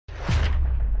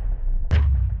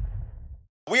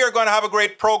we are going to have a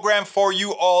great program for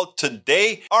you all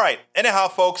today. All right. Anyhow,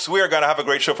 folks, we are going to have a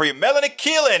great show for you. Melanie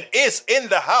Keelan is in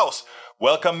the house.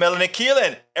 Welcome, Melanie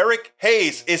Keelan. Eric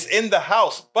Hayes is in the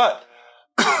house. But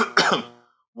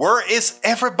where is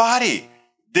everybody?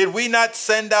 Did we not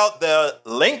send out the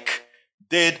link?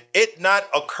 Did it not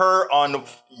occur on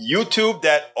YouTube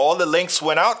that all the links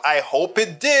went out? I hope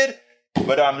it did.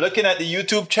 But I'm looking at the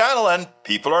YouTube channel and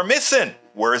people are missing.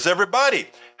 Where's everybody?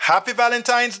 Happy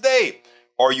Valentine's Day.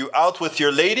 Are you out with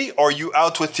your lady? Are you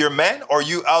out with your man? Are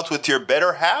you out with your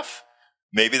better half?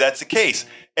 Maybe that's the case.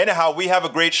 Anyhow, we have a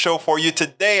great show for you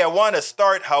today. I want to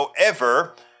start,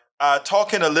 however,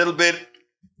 talking a little bit.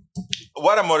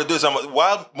 What I'm going to do is,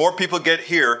 while more people get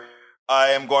here, I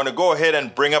am going to go ahead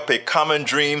and bring up a Common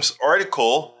Dreams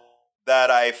article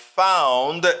that I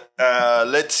found.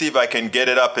 Let's see if I can get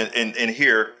it up in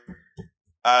here.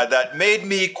 That made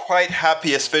me quite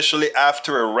happy, especially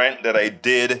after a rant that I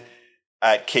did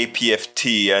at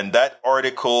KPFT. And that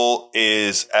article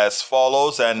is as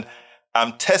follows. And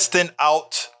I'm testing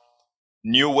out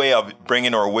new way of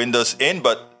bringing our windows in,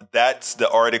 but that's the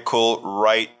article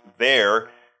right there.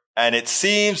 And it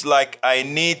seems like I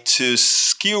need to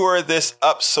skewer this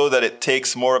up so that it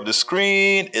takes more of the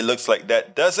screen. It looks like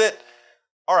that does it.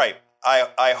 All right.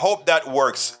 I hope that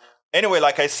works. Anyway,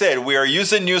 like I said, we are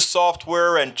using new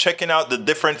software and checking out the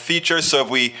different features. So if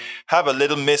we have a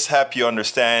little mishap, you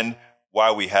understand why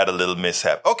we had a little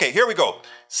mishap. Okay, here we go.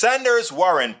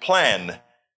 Sanders-Warren plan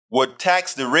would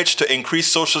tax the rich to increase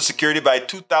Social Security by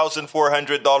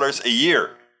 $2,400 a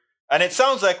year. And it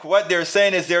sounds like what they're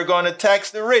saying is they're going to tax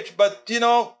the rich. But,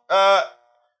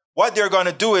 what they're going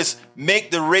to do is make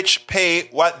the rich pay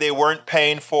what they weren't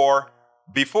paying for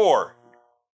before.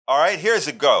 All right, here's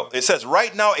a go. It says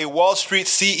right now a Wall Street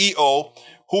CEO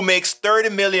who makes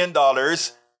 $30 million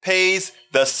pays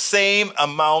the same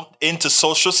amount into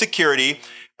Social Security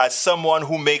as someone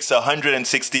who makes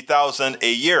 $160,000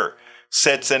 a year,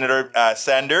 said Senator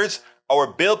Sanders. Our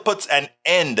bill puts an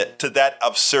end to that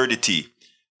absurdity.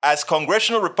 As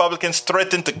congressional Republicans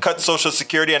threaten to cut Social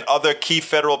Security and other key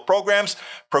federal programs,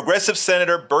 progressive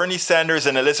Senator Bernie Sanders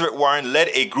and Elizabeth Warren led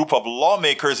a group of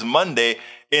lawmakers Monday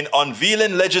in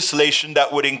unveiling legislation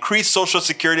that would increase Social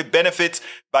Security benefits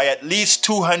by at least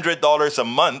 $200 a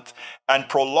month and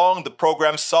prolong the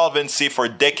program's solvency for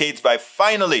decades by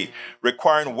finally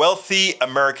requiring wealthy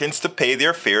Americans to pay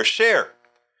their fair share.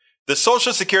 The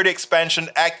Social Security Expansion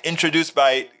Act, introduced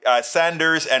by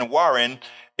Sanders and Warren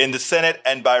in the Senate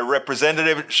and by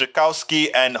Representative Schakowsky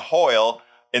and Hoyle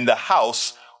in the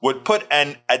House, would put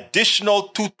an additional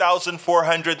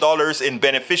 $2,400 in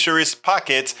beneficiaries'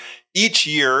 pockets each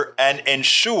year and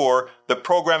ensure the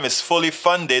program is fully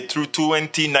funded through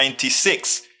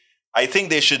 2096. I think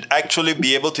they should actually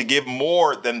be able to give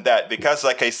more than that because,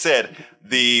 like I said,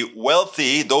 the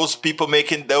wealthy, those people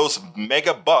making those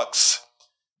mega bucks,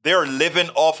 they're living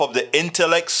off of the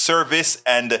intellect, service,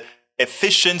 and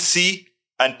efficiency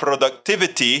and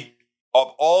productivity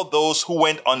of all those who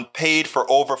went unpaid for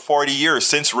over 40 years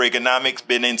since Reaganomics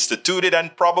been instituted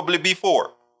and probably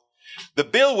before. The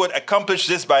bill would accomplish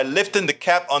this by lifting the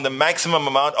cap on the maximum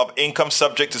amount of income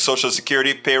subject to Social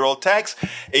Security payroll tax,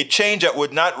 a change that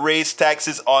would not raise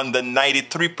taxes on the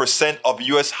 93% of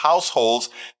U.S. households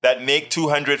that make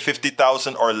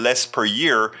 $250,000 or less per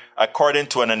year, according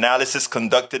to an analysis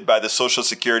conducted by the Social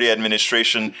Security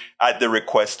Administration at the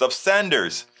request of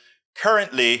Sanders.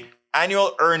 Currently,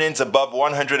 annual earnings above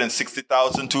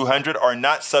 $160,200 are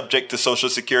not subject to Social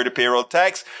Security payroll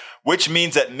tax, which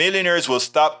means that millionaires will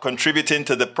stop contributing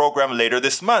to the program later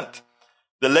this month.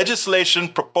 The legislation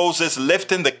proposes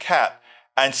lifting the cap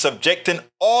and subjecting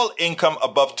all income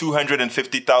above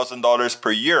 $250,000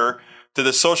 per year to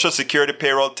the Social Security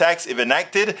payroll tax. If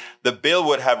enacted, the bill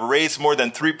would have raised more than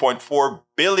 $3.4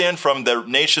 billion from the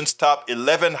nation's top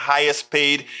 11 highest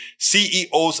paid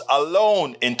CEOs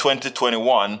alone in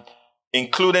 2021,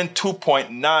 including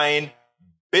 $2.9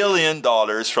 billion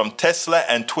from Tesla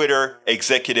and Twitter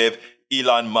executive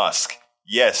Elon Musk.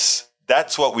 Yes,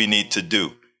 that's what we need to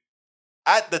do.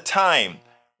 At the time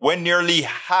when nearly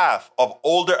half of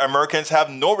older Americans have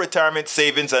no retirement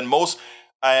savings and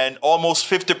almost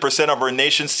 50% of our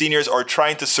nation's seniors are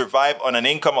trying to survive on an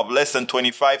income of less than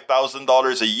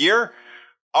 $25,000 a year,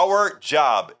 our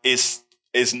job is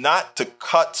not to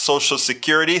cut Social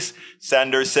Security,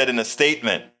 Sanders said in a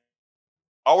statement.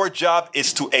 Our job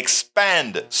is to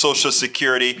expand Social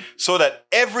Security so that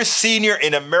every senior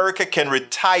in America can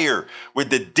retire with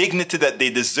the dignity that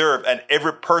they deserve and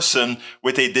every person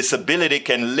with a disability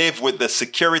can live with the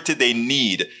security they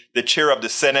need, the chair of the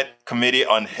Senate Committee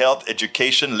on Health,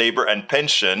 Education, Labor, and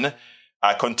Pension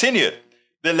continued.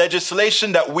 The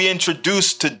legislation that we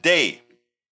introduced today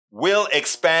will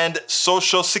expand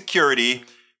Social Security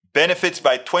benefits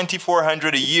by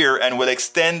 $2,400 a year and will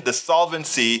extend the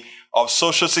solvency of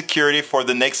Social Security for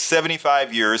the next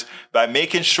 75 years by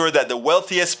making sure that the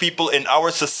wealthiest people in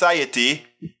our society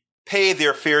pay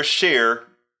their fair share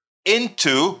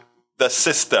into the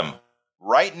system.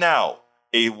 Right now,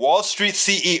 a Wall Street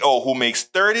CEO who makes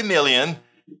 $30 million,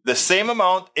 pays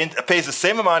the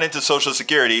same amount into Social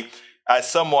Security as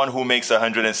someone who makes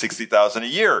 $160,000 a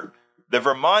year. The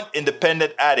Vermont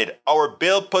Independent added, "Our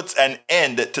bill puts an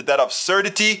end to that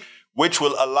absurdity, which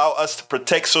will allow us to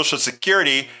protect Social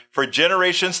Security for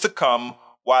generations to come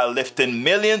while lifting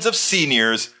millions of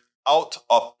seniors out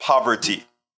of poverty."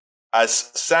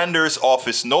 As Sanders'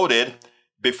 office noted,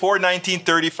 before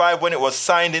 1935, when it was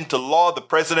signed into law, the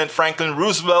President Franklin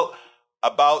Roosevelt,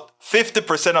 about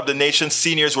 50% of the nation's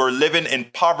seniors were living in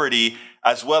poverty,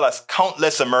 as well as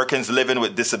countless Americans living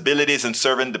with disabilities and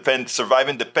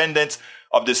surviving dependents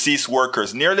of deceased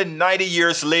workers. Nearly 90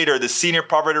 years later, the senior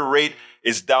poverty rate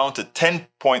is down to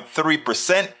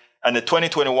 10.3%, and in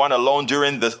 2021 alone,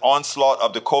 during the onslaught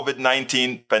of the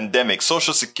COVID-19 pandemic,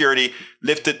 Social Security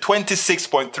lifted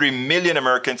 26.3 million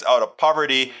Americans out of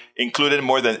poverty, including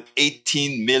more than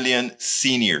 18 million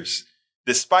seniors.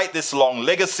 Despite this long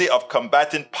legacy of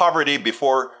combating poverty,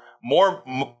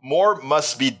 more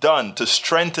must be done to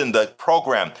strengthen the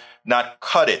program, not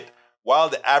cut it. While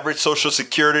the average Social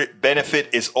Security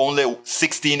benefit is only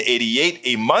 $16.88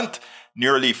 a month,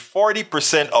 nearly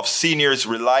 40% of seniors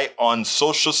rely on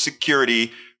Social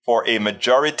Security for a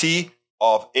majority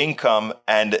of income,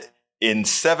 and 1 in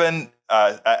 7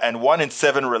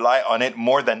 rely on it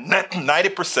more than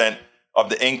 90% of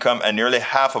the income, and nearly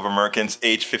half of Americans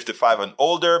aged 55 and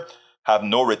older have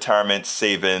no retirement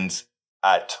savings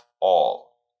at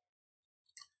all.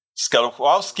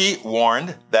 Skalkowski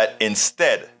warned that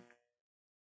instead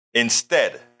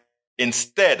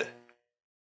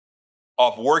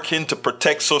of working to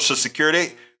protect Social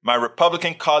Security, my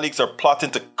Republican colleagues are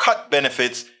plotting to cut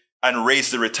benefits and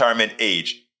raise the retirement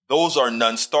age. Those are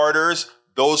non-starters.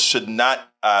 Those should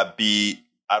not be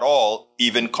at all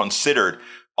even considered.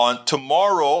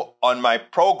 Tomorrow on my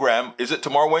program, is it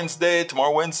tomorrow Wednesday?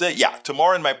 Yeah,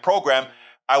 tomorrow in my program,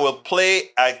 I will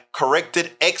play a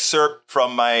corrected excerpt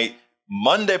from my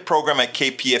Monday program at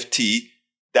KPFT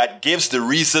that gives the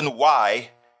reason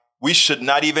why we should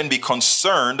not even be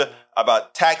concerned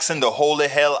about taxing the holy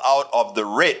hell out of the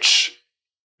rich,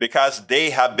 because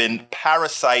they have been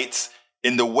parasites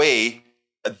in the way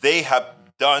they have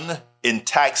done in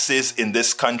taxes in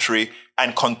this country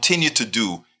and continue to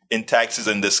do in taxes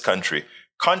in this country.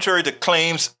 Contrary to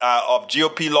claims of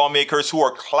GOP lawmakers who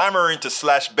are clamoring to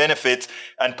slash benefits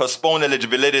and postpone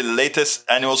eligibility, the latest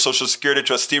annual Social Security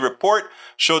trustee report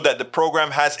showed that the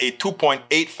program has a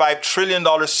 $2.85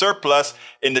 trillion surplus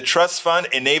in the trust fund,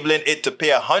 enabling it to pay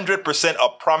 100%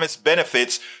 of promised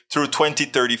benefits through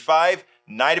 2035,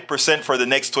 90% for the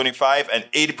next 25, and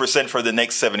 80% for the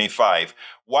next 75.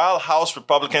 While House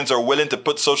Republicans are willing to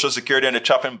put Social Security on the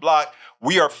chopping block,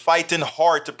 we are fighting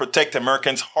hard to protect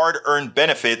Americans' hard-earned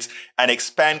benefits and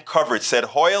expand coverage, said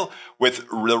Hoyle. With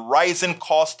the rising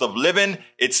cost of living,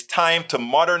 it's time to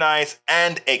modernize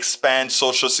and expand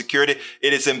Social Security.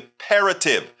 It is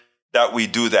imperative that we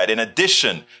do that. In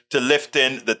addition to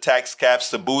lifting the tax caps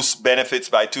to boost benefits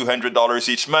by $200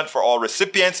 each month for all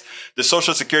recipients, the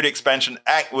Social Security Expansion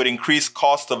Act would increase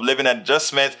cost of living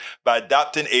adjustment by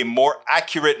adopting a more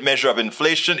accurate measure of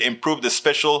inflation, improve the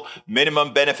special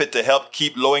minimum benefit to help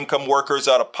keep low-income workers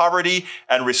out of poverty,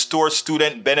 and restore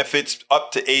student benefits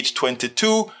up to age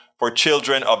 22 for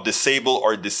children of disabled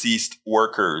or deceased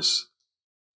workers.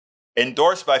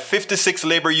 Endorsed by 56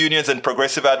 labor unions and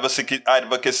progressive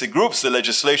advocacy groups, the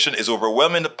legislation is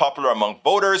overwhelmingly popular among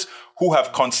voters who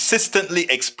have consistently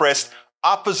expressed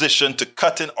opposition to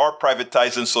cutting or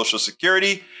privatizing Social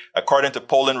Security. According to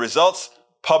polling results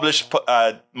published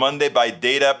Monday by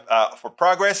Data for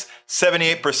Progress,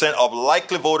 78% of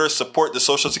likely voters support the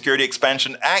Social Security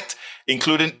Expansion Act,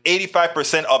 including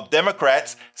 85% of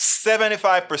Democrats,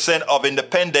 75% of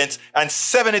independents, and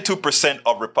 72%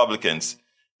 of Republicans.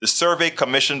 The survey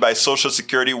commissioned by Social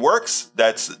Security Works,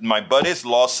 that's my buddies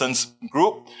Lawson's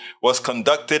group, was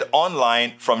conducted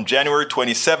online from January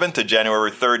 27th to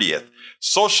January 30th.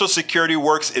 Social Security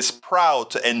Works is proud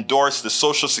to endorse the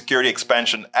Social Security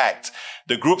Expansion Act.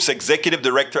 The group's executive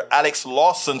director, Alex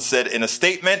Lawson, said in a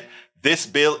statement, "This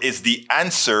bill is the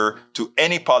answer to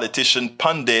any politician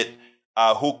pundit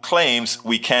who claims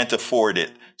we can't afford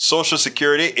it. Social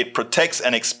Security, it protects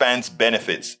and expands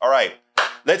benefits." All right.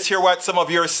 Let's hear what some of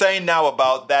you are saying now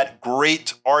about that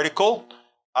great article.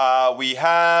 We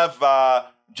have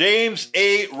James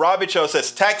A. Robichaud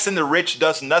says, taxing the rich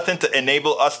does nothing to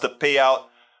enable us to pay out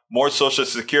more Social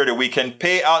Security. We can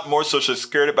pay out more Social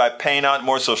Security by paying out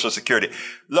more Social Security.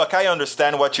 Look, I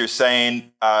understand what you're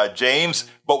saying, James,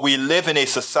 but we live in a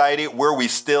society where we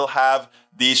still have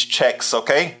these checks,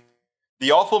 okay?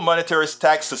 The awful monetarist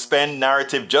tax suspend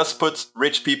narrative just puts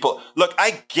rich people. Look,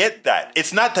 I get that.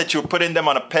 It's not that you're putting them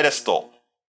on a pedestal.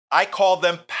 I call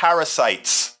them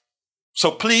parasites. So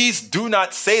please do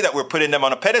not say that we're putting them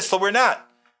on a pedestal. We're not.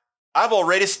 I've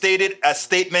already stated a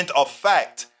statement of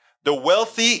fact. The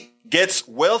wealthy gets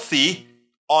wealthy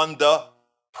on the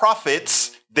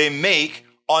profits they make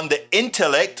on the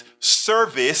intellect,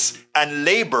 service, and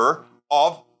labor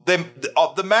of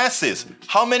the masses.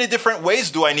 How many different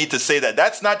ways do I need to say that?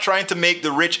 That's not trying to make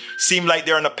the rich seem like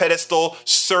they're on a pedestal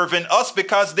serving us,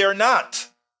 because they're not.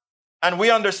 And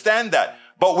we understand that.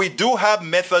 But we do have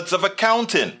methods of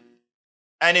accounting.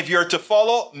 And if you're to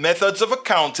follow methods of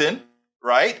accounting,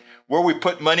 right, where we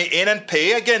put money in and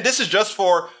pay, again, this is just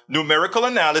for numerical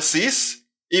analysis.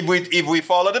 If we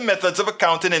follow the methods of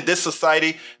accounting in this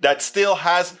society that still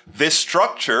has this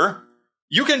structure,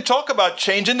 you can talk about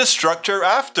changing the structure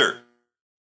after.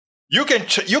 You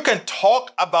can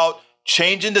talk about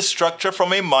changing the structure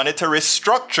from a monetarist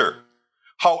structure.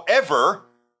 However,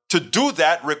 to do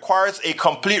that requires a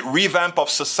complete revamp of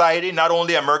society, not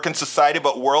only American society,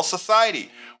 but world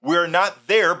society. We're not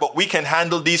there, but we can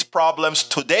handle these problems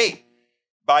today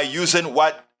by using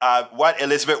what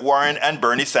Elizabeth Warren and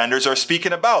Bernie Sanders are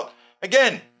speaking about.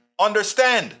 Again,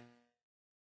 understand.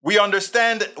 We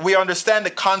understand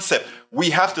the concept. We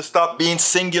have to stop being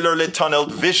singularly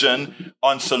tunneled vision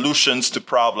on solutions to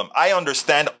problem. I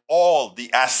understand all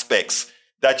the aspects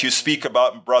that you speak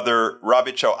about, Brother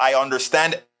Robichaud. I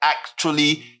understand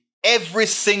actually every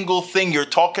single thing you're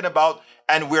talking about,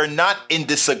 and we're not in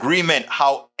disagreement.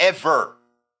 However,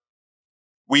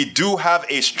 we do have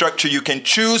a structure. You can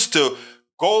choose to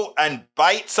go and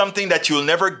bite something that you'll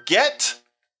never get,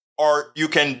 or you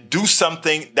can do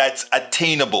something that's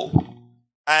attainable.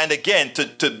 And again,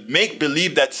 to make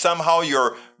believe that somehow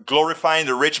you're glorifying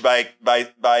the rich by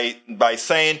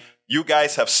saying, you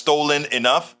guys have stolen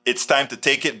enough, it's time to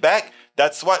take it back.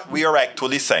 That's what we are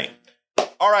actually saying.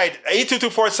 All right,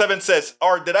 82247 says,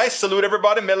 did I salute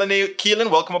everybody? Melanie Keelan,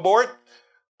 welcome aboard.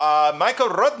 Michael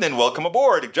Rudnin, welcome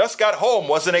aboard. Just got home,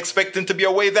 wasn't expecting to be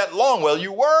away that long. Well,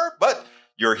 you were, but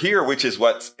you're here, which is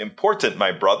what's important,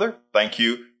 my brother. Thank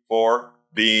you for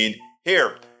being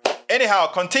here. Anyhow,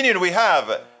 continuing, we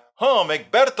have,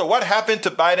 Egberto, what happened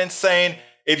to Biden saying,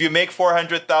 if you make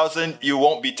 $400,000, you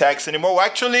won't be taxed anymore? Well,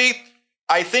 actually,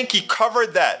 I think he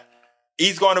covered that.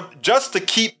 He's going to, just to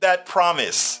keep that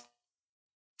promise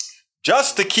of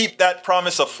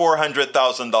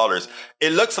 $400,000.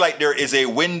 It looks like there is a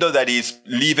window that he's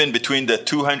leaving between the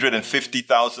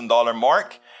 $250,000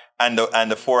 mark and the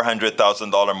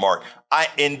 $400,000 mark.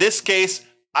 In this case,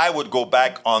 I would go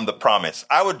back on the promise.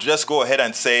 I would just go ahead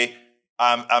and say,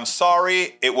 I'm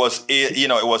sorry. It was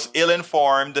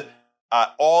ill-informed.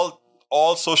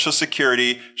 All Social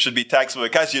Security should be taxable,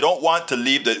 because you don't want to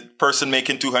leave the person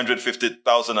making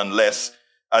 $250,000 and less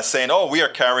saying, we are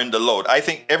carrying the load. I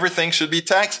think everything should be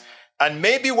taxed. And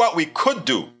maybe what we could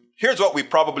do, here's what we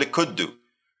probably could do.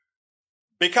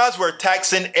 Because we're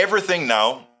taxing everything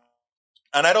now,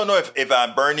 and I don't know if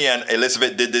Bernie and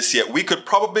Elizabeth did this yet, we could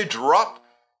probably drop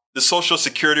the Social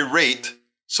Security rate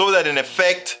so that in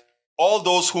effect, all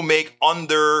those who make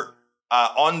under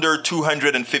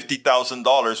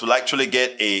 $250,000 will actually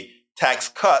get a tax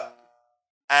cut,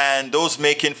 and those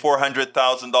making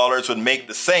 $400,000 would make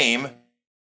the same.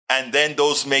 And then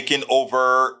those making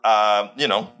over,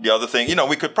 the other thing,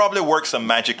 we could probably work some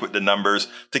magic with the numbers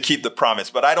to keep the promise.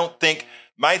 But I don't think,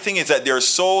 my thing is that there's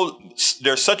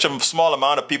such a small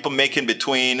amount of people making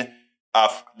between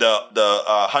the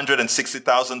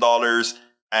 $160,000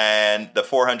 and the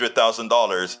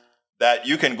 $400,000 that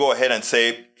you can go ahead and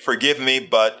say, forgive me,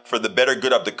 but for the better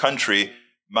good of the country,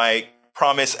 my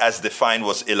promise as defined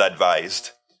was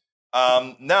ill-advised.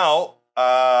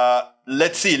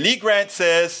 Let's see. Lee Grant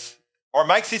says, or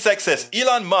Mike Cisak says,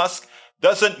 Elon Musk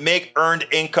doesn't make earned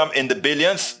income in the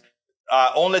billions,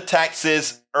 only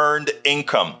taxes earned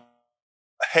income.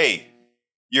 Hey,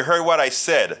 you heard what I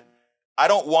said. I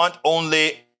don't want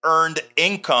only earned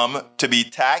income to be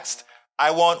taxed. I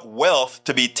want wealth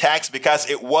to be taxed because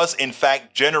it was, in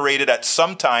fact, generated at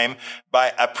some time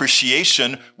by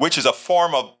appreciation, which is a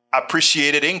form of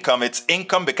appreciated income. It's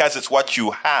income because it's what you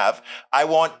have. I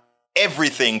want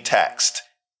everything taxed.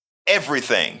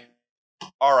 Everything.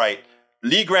 All right.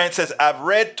 Lee Grant says, I've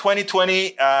read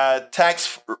 2020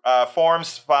 tax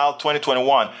forms filed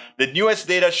 2021. The newest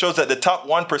data shows that the top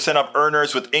 1% of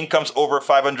earners with incomes over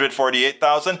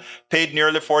 $548,000 paid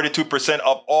nearly 42%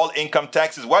 of all income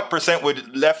taxes. What percent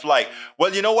would left like?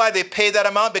 Well, you know why they pay that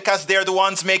amount? Because they're the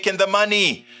ones making the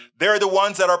money. They're the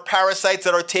ones that are parasites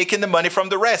that are taking the money from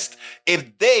the rest.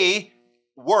 If they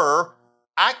were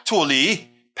actually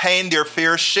paying their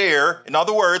fair share. In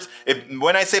other words,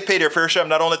 when I say pay their fair share, I'm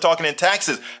not only talking in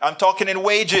taxes, I'm talking in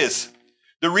wages.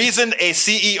 The reason a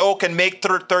CEO can make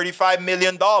 $35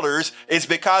 million is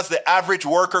because the average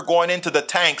worker going into the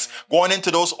tanks, going into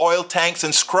those oil tanks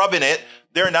and scrubbing it,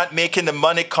 they're not making the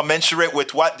money commensurate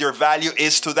with what their value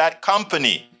is to that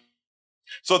company.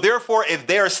 So therefore, if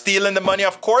they are stealing the money,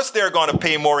 of course they're going to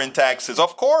pay more in taxes.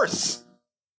 Of course.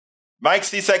 Mike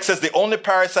Cisak says the only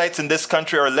parasites in this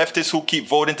country are leftists who keep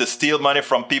voting to steal money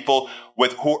from people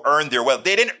who earn their wealth.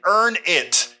 They didn't earn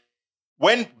it.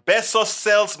 When Bezos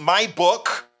sells my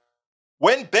book,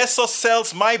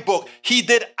 he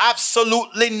did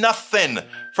absolutely nothing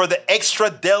for the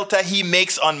extra delta he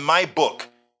makes on my book.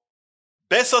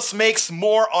 Bezos makes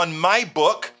more on my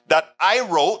book that I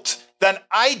wrote than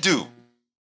I do.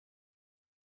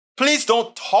 Please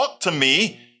don't talk to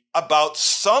me about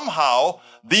somehow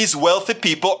these wealthy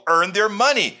people earn their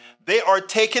money. They are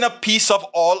taking a piece of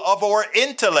all of our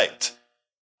intellect.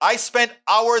 I spent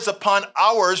hours upon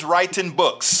hours writing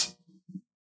books,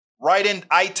 writing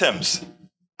items.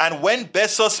 And when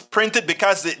Bezos printed,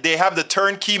 because they have the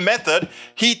turnkey method,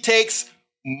 he takes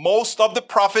most of the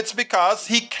profits because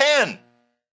he can.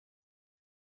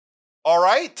 All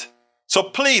right? So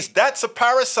please, that's a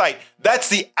parasite. That's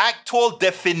the actual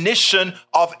definition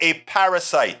of a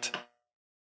parasite.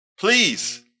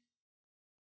 Please.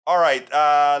 All right,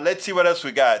 let's see what else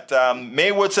we got.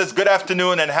 Maywood says, good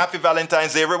afternoon and happy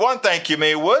Valentine's Day, everyone. Thank you,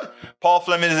 Maywood. Paul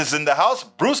Fleming is in the house.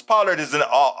 Bruce Pollard is in the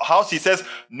house. He says,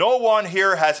 no one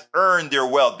here has earned their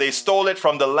wealth. They stole it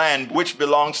from the land, which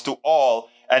belongs to all,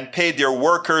 and paid their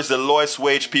workers the lowest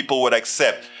wage people would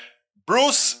accept.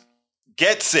 Bruce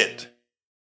gets it.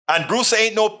 And Bruce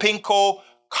ain't no pinko,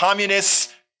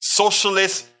 communist,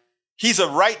 socialist. He's a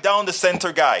right down the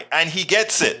center guy, and he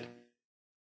gets it.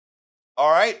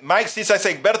 All right, Mike Cisa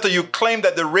says, Berto, you claim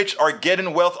that the rich are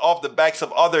getting wealth off the backs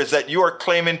of others, that you are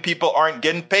claiming people aren't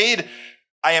getting paid.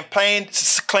 I am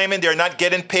claiming they're not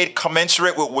getting paid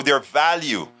commensurate with their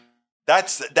value.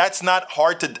 That's not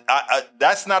hard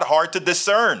to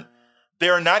discern. They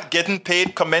are not getting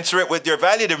paid commensurate with their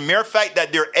value. The mere fact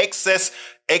that their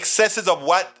excesses of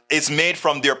what is made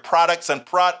from their products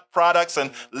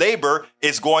and labor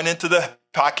is going into the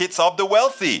pockets of the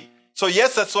wealthy. So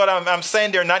yes, that's what I'm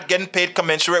saying. They're not getting paid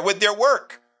commensurate with their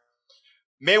work.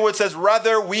 Maywood says,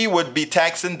 rather we would be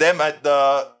taxing them at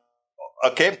the...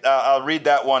 Okay, I'll read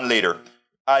that one later.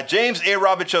 James A.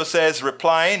 Robichaud says,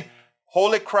 replying,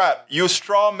 holy crap, you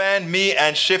straw man me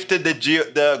and shifted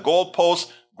the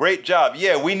goalpost. Great job.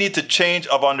 Yeah, we need to change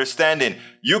of understanding.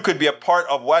 You could be a part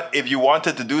of what if you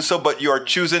wanted to do so, but you are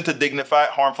choosing to dignify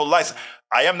harmful lies.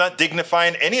 I am not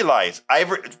dignifying any lies.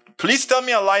 Please tell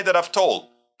me a lie that I've told.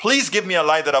 Please give me a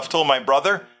lie that I've told my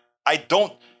brother.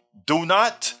 Do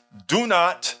not,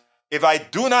 if I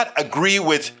do not agree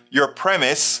with your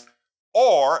premise,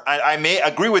 or I may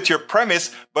agree with your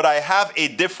premise, but I have a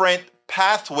different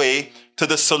pathway to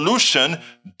the solution,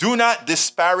 do not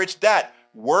disparage that.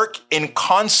 Work in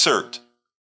concert.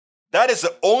 That is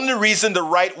the only reason the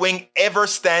right wing ever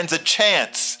stands a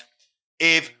chance.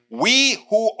 If we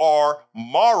who are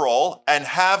moral and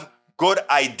have good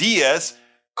ideas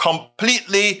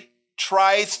completely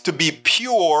tries to be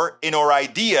pure in our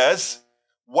ideas,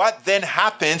 what then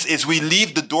happens is we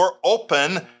leave the door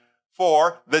open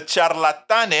for the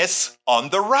charlatanes on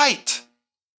the right.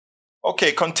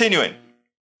 Okay, continuing.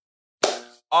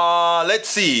 Let's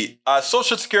see.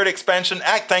 Social Security Expansion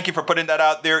Act. Thank you for putting that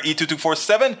out there,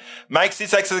 E2247. Mike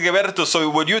Cisak says, Gilberto, so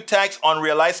would you tax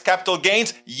unrealized capital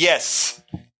gains? Yes,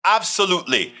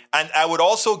 absolutely. And I would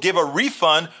also give a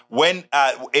refund when,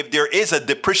 if there is a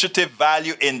depreciative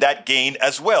value in that gain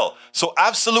as well. So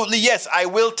absolutely, yes, I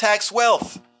will tax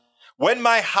wealth. When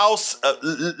my house,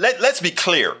 let's be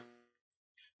clear.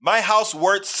 My house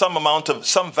worth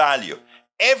some value.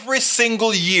 Every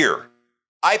single year,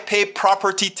 I pay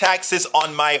property taxes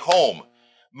on my home.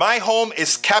 My home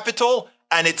is capital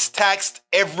and it's taxed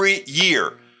every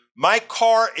year. My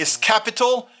car is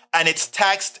capital and it's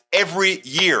taxed every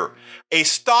year. A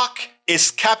stock is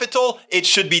capital. It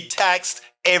should be taxed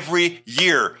every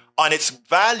year on its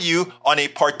value on a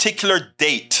particular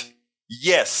date.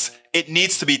 Yes, it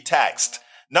needs to be taxed.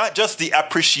 Not just the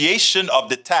appreciation of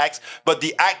the tax, but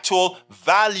the actual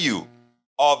value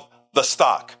of the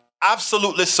stock.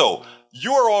 Absolutely so.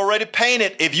 You are already paying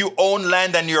it if you own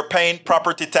land and you're paying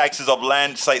property taxes of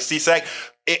land, CSAC.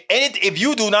 If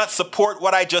you do not support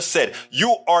what I just said,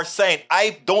 you are saying,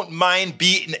 I don't mind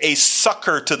being a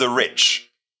sucker to the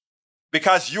rich,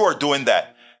 because you are doing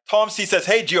that. Tom C says,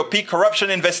 hey, GOP corruption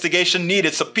investigation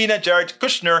needed. Subpoena Jared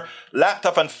Kushner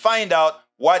laptop and find out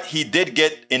what he did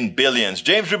get in billions.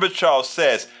 James Rubichow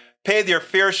says, pay their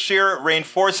fair share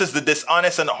reinforces the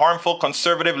dishonest and harmful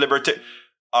conservative liberty.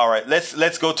 All right,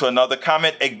 let's go to another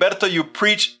comment. Egberto, you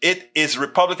preach it is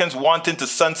Republicans wanting to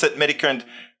sunset Medicare and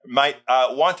might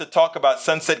want to talk about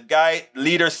sunset. Guy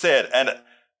leader said, and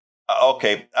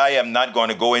okay, I am not going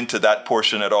to go into that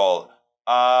portion at all.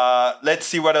 Let's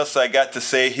see what else I got to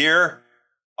say here.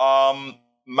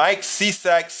 Mike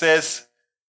Cisak says,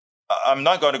 I'm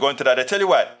not going to go into that. I tell you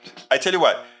what,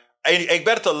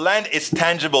 Egberto, land is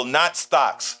tangible, not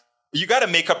stocks. You got to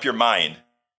make up your mind.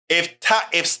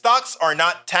 If stocks are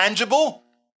not tangible,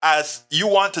 as you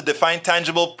want to define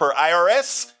tangible per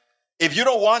IRS, if you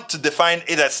don't want to define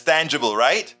it as tangible,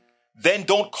 right, then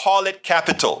don't call it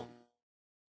capital.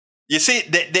 You see,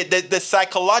 the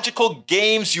psychological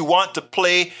games you want to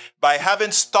play by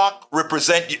having stock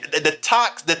represent the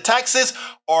taxes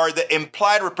are the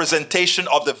implied representation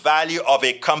of the value of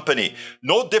a company.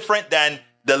 No different than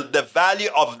the value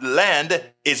of land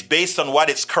is based on what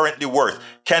it's currently worth.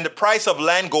 Can the price of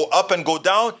land go up and go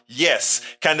down? Yes.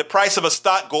 Can the price of a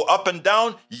stock go up and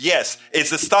down? Yes.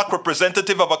 Is the stock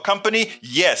representative of a company?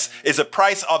 Yes. Is the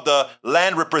price of the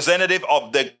land representative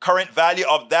of the current value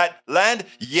of that land?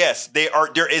 Yes.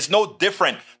 There is no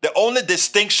different. The only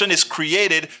distinction is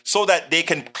created so that they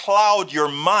can cloud your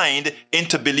mind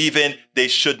into believing they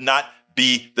should not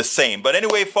be the same. But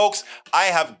anyway, folks, I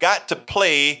have got to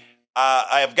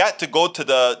go to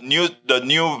the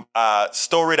new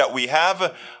story that we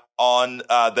have on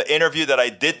the interview that I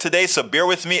did today. So bear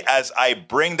with me as I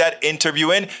bring that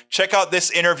interview in. Check out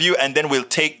this interview, and then we'll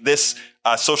take this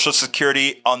Social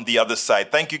Security on the other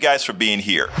side. Thank you guys for being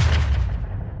here.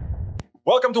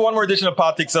 Welcome to one more edition of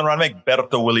Politics Done Right. I'm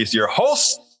Egberto Willies, your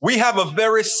host. We have a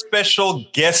very special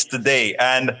guest today,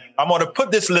 and I'm going to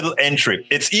put this little entry.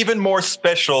 It's even more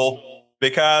special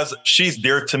because she's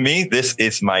dear to me. This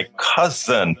is my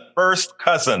cousin, first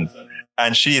cousin,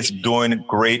 and she is doing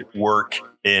great work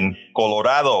in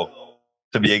Colorado,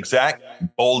 to be exact,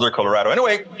 Boulder, Colorado.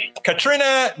 Anyway,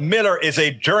 Katrina Miller is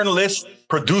a journalist,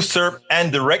 producer,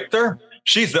 and director.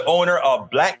 She's the owner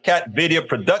of Black Cat Video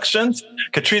Productions.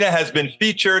 Katrina has been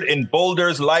featured in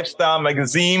Boulder's Lifestyle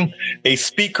magazine, a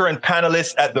speaker and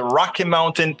panelist at the Rocky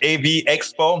Mountain AV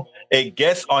Expo, a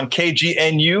guest on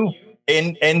KGNU,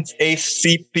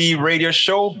 NACP radio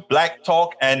show, Black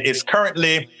Talk, and is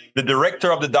currently the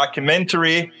director of the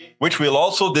documentary, which we'll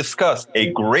also discuss,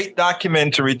 a great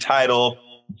documentary titled,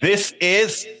 This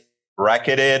Is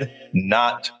Bracketed,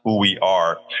 Not Who We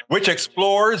Are, which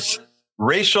explores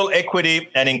racial equity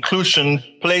and inclusion,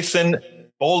 placing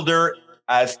Boulder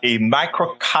as a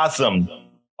microcosm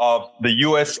of the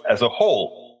U.S. as a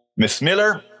whole. Ms.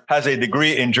 Miller has a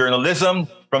degree in journalism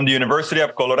from the University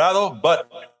of Colorado, but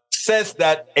says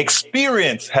that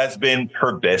experience has been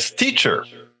her best teacher.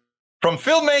 From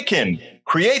filmmaking,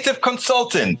 creative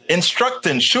consulting,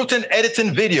 instructing, shooting,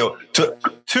 editing video,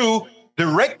 to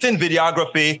directing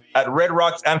videography at Red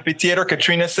Rocks Amphitheater,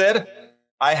 Katrina said,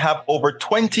 I have over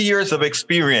 20 years of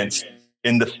experience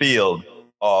in the field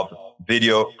of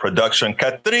video production.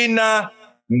 Katrina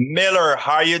Miller,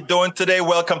 how are you doing today?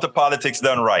 Welcome to Politics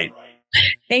Done Right.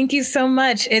 Thank you so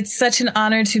much. It's such an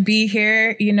honor to be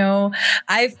here. You know,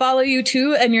 I follow you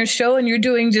too and your show, and you're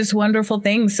doing just wonderful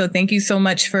things. So thank you so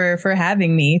much for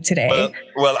having me today.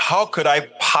 Well, how could I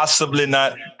possibly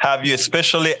not have you,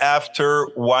 especially after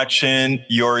watching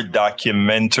your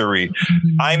documentary?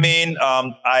 Mm-hmm. I mean,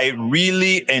 I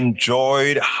really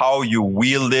enjoyed how you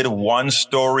wielded one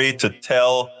story to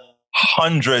tell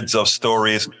hundreds of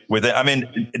stories with it. I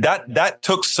mean, that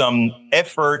took some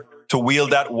effort to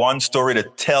wield that one story to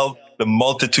tell the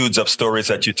multitudes of stories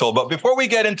that you told. But before we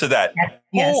get into that,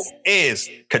 yes. Who is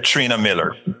Katrina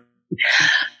Miller?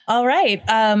 All right.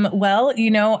 Well,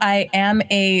 you know, I am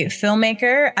a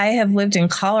filmmaker. I have lived in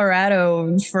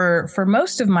Colorado for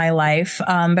most of my life,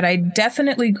 but I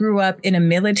definitely grew up in a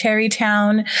military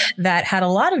town that had a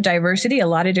lot of diversity, a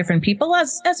lot of different people,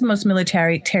 as most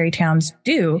military towns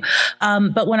do.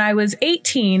 But when I was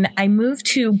 18, I moved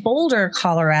to Boulder,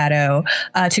 Colorado,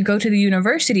 to go to the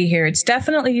university here. It's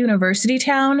definitely university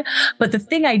town. But the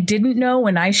thing I didn't know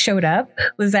when I showed up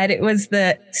was that it was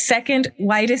the second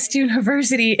whitest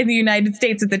university in the United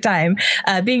States at the time,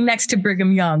 being next to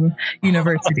Brigham Young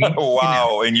University.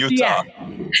 Wow, in Utah.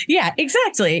 Yeah,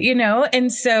 exactly.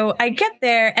 And so I get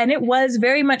there, and it was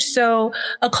very much so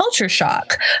a culture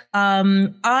shock.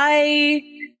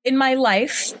 In my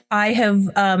life, I have,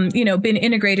 been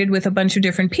integrated with a bunch of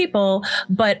different people,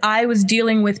 but I was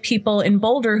dealing with people in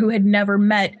Boulder who had never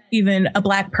met even a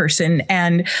Black person.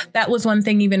 And that was one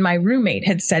thing even my roommate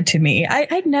had said to me.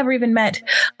 I'd never even met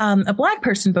a Black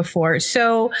person before.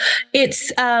 So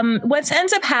it's what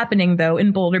ends up happening, though,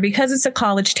 in Boulder, because it's a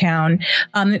college town,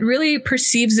 it really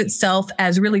perceives itself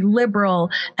as really liberal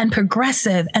and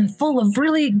progressive and full of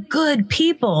really good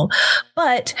people.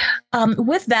 But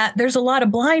with that, there's a lot of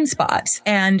blind spots,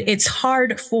 and it's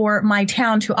hard for my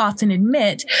town to often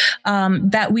admit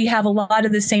that we have a lot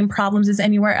of the same problems as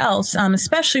anywhere else,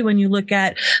 especially when you look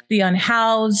at the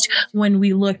unhoused, when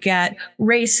we look at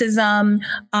racism,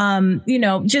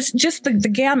 just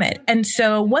the gamut. And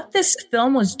so what this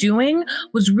film was doing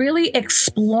was really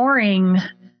exploring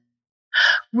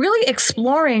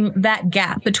that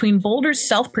gap between Boulder's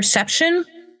self-perception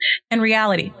and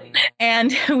reality.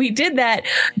 And we did that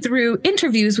through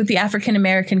interviews with the African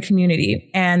American community.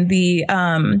 And the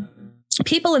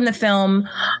people in the film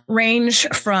range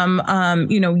from,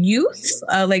 youth,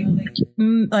 like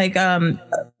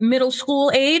middle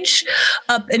school age,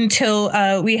 up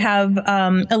until we have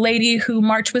a lady who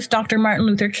marched with Dr. Martin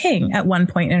Luther King at one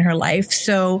point in her life.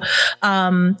 So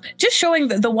just showing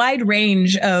the wide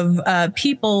range of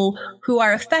people who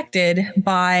are affected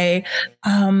by,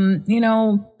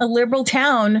 a liberal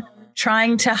town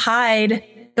trying to hide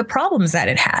the problems that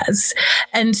it has.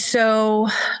 And so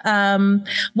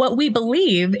what we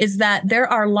believe is that there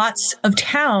are lots of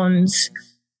towns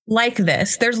like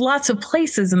this. There's lots of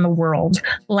places in the world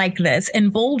like this.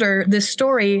 And Boulder, this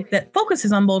story that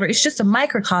focuses on Boulder, is just a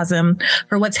microcosm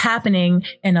for what's happening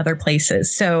in other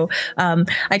places. So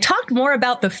I talked more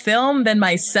about the film than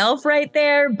myself right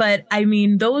there. But I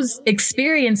mean, those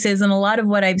experiences and a lot of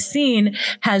what I've seen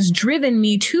has driven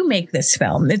me to make this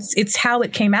film. It's how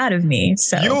it came out of me.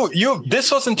 So this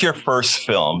wasn't your first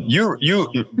film. You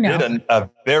No. did a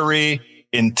very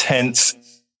intense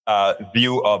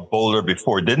view of Boulder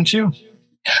before, didn't you?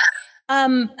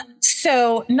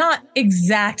 So not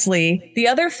exactly. The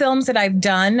other films that I've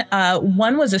done,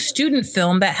 one was a student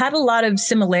film that had a lot of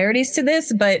similarities to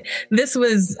this, but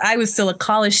I was still a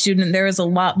college student. There was a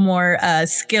lot more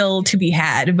skill to be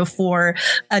had before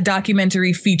a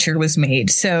documentary feature was made.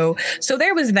 So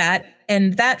there was that.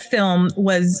 And that film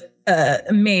was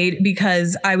made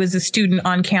because I was a student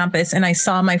on campus and I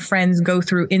saw my friends go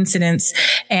through incidents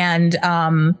and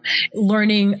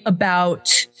learning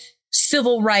about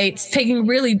civil rights, taking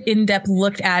really in-depth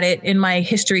look at it in my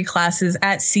history classes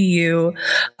at CU,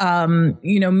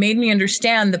 made me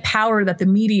understand the power that the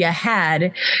media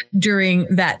had during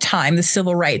that time, the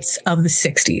civil rights of the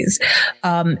 60s.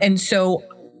 And so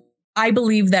I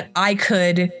believe that I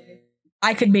could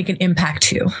make an impact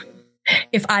too,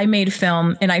 if I made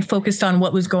film and I focused on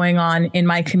what was going on in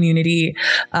my community.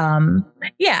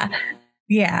 Yeah.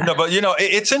 No, but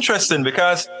it's interesting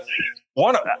because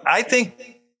I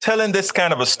think telling this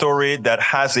kind of a story that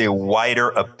has a wider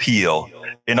appeal.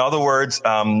 In other words,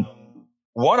 I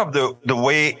like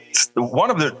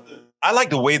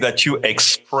the way that you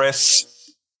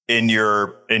express in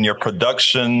your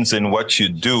productions and what you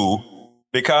do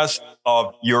because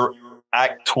of your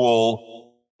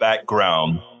actual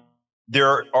background.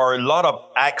 There are a lot of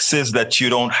axes that you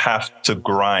don't have to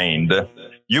grind.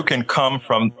 You can come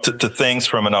to things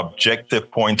from an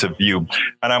objective point of view.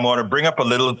 And I'm going to bring up a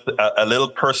little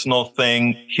personal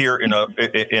thing here in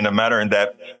a matter in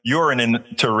that you're in an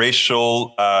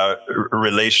interracial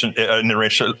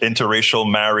interracial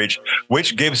marriage,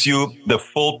 which gives you the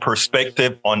full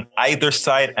perspective on either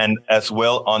side and as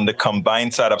well on the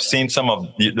combined side. I've seen some of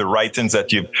the writings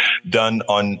that you've done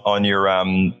on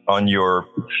your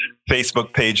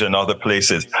Facebook page and other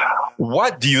places.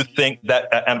 What do you think that,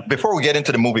 and before we get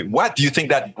into the movie, what do you think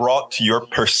that brought to your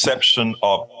perception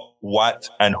of what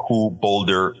and who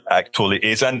Boulder actually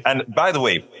is? And by the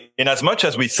way, in as much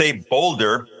as we say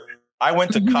Boulder, I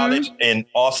went to college in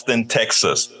Austin,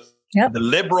 Texas, the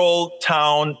liberal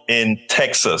town in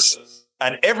Texas,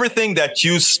 and everything that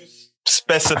you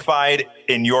specified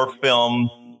in your film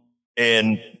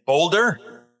in Boulder,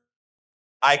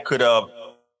 I could have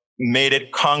made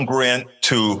it congruent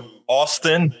to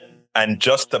Austin and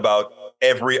just about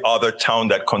every other town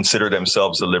that consider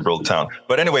themselves a liberal town.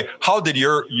 But anyway, how did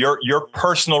your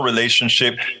personal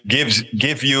relationship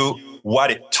give you what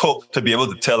it took to be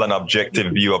able to tell an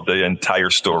objective view of the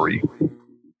entire story?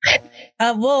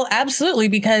 Well, absolutely,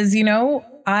 because,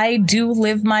 I do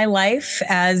live my life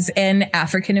as an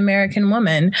African American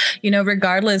woman,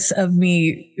 regardless of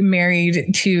me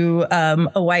married to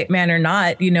a white man or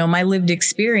not. My lived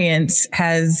experience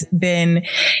has been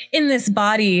in this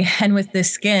body and with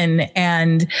this skin.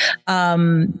 And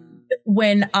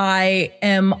when I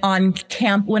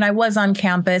was on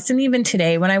campus, and even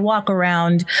today, when I walk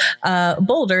around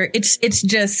Boulder, it's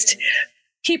just,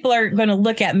 people are going to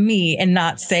look at me and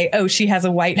not say, oh, she has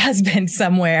a white husband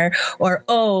somewhere, or,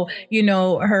 oh,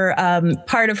 her,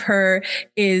 part of her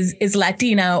is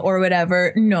Latina or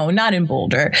whatever. No, not in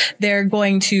Boulder. They're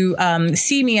going to,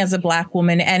 see me as a Black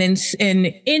woman. And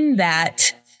in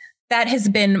that has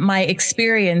been my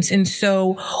experience. And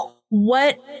so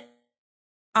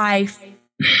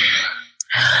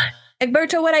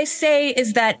Egberto, what I say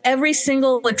is that every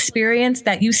single experience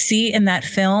that you see in that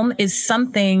film is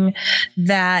something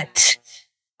that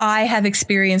I have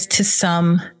experienced to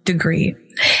some degree.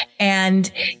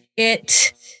 And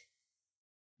it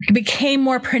became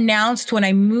more pronounced when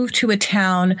I moved to a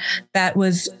town that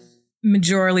was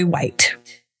majorly white.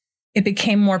 It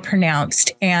became more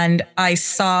pronounced, and I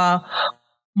saw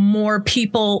more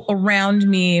people around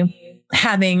me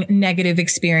having negative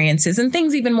experiences and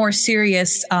things even more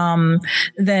serious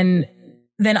than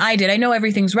I did. I know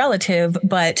everything's relative,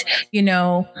 but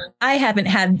I haven't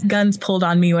had guns pulled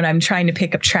on me when I'm trying to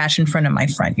pick up trash in front of my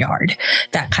front yard,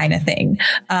 that kind of thing.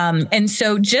 And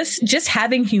so just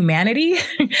having humanity,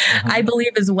 I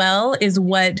believe as well, is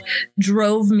what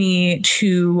drove me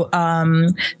to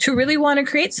really want to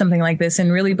create something like this, and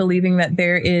really believing that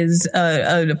there is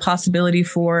a possibility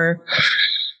for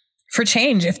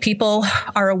change. If people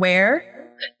are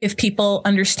aware, if people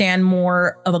understand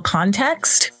more of a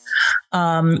context,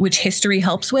 which history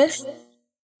helps with,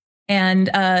 and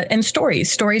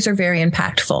stories are very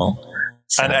impactful.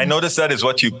 So. And I noticed that is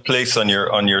what you place on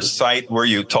your site, where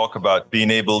you talk about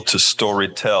being able to story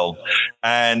tell.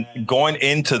 And going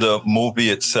into the movie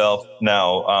itself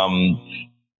now,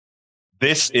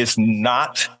 this is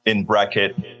not in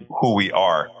bracket who we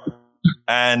are.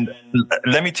 And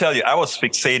let me tell you, I was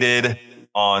fixated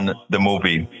on the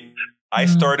movie. I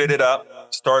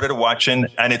started watching,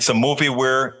 and it's a movie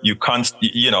where you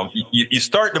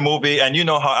start the movie, and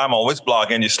how I'm always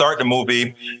blogging. You start the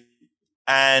movie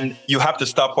and you have to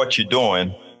stop what you're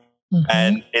doing.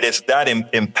 And it is that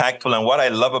impactful. And what I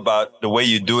love about the way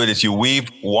you do it is you weave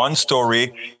one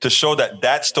story to show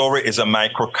that story is a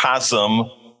microcosm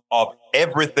of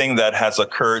everything that has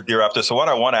occurred thereafter. So what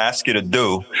I want to ask you to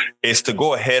do is to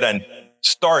go ahead and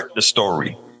start the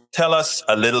story. Tell us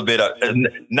a little bit of,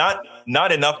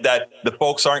 not enough that the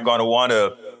folks aren't going to want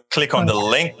to click on the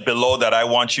link below, that I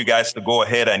want you guys to go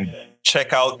ahead and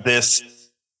check out this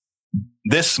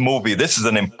movie. This is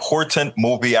an important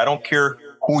movie. I don't care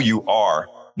who you are.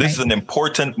 This is an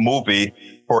important movie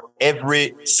for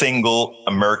every single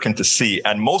American to see.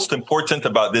 And most important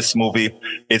about this movie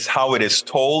is how it is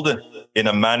told in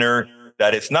a manner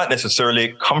that is not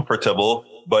necessarily comfortable,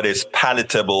 but is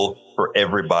palatable for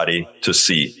everybody to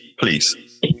see. Please.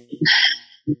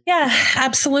 Yeah,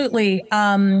 absolutely.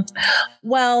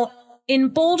 Well, in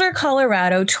Boulder,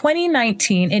 Colorado,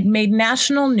 2019, it made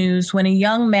national news when a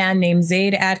young man named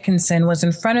Zaid Atkinson was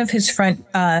in front of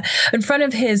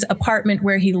his apartment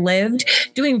where he lived,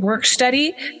 doing work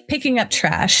study, picking up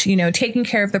trash, taking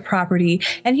care of the property.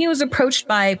 And he was approached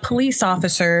by a police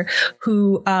officer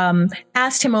who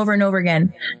asked him over and over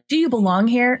again, "Do you belong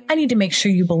here? I need to make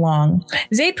sure you belong."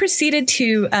 Zaid proceeded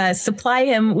to supply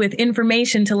him with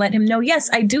information to let him know, yes,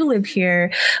 I do live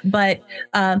here, but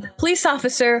police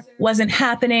officer wasn't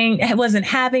having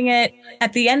it.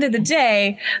 At the end of the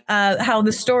day, how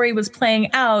the story was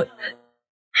playing out,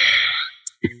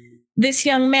 this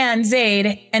young man,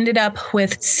 Zaid, ended up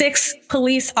with 6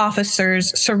 police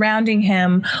officers surrounding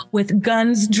him with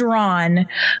guns drawn,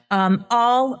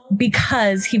 all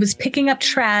because he was picking up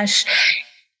trash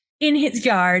in his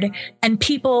yard, and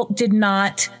people did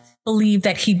not believe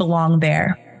that he belonged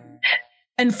there.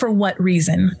 And for what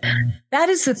reason? That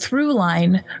is the through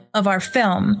line of our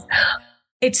film.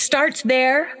 It starts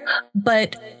there,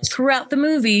 but throughout the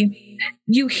movie,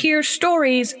 you hear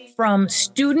stories from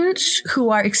students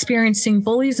who are experiencing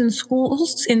bullies in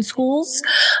schools.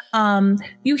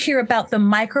 You hear about the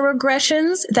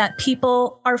microaggressions that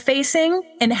people are facing,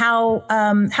 and how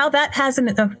that has an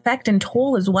effect and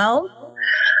toll as well.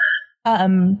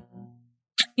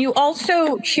 You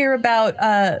also hear about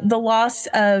the loss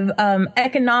of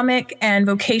economic and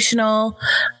vocational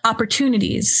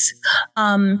opportunities.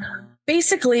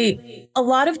 basically a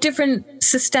lot of different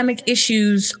systemic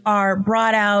issues are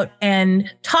brought out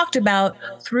and talked about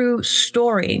through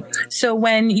story. So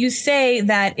when you say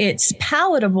that it's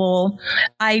palatable,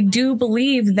 I do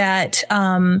believe that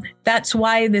that's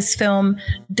why this film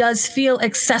does feel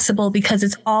accessible, because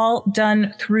it's all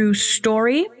done through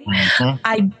story.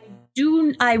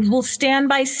 I will stand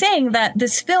by saying that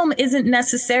this film isn't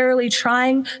necessarily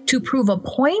trying to prove a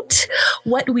point.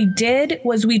 What we did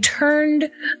was we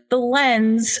turned the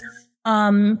lens.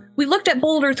 We looked at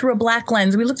Boulder through a black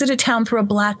lens. We looked at a town through a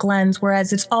black lens,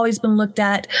 whereas it's always been looked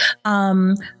at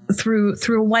through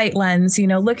a white lens. You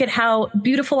know, look at how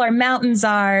beautiful our mountains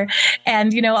are,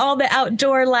 and you know, all the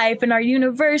outdoor life and our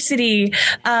university.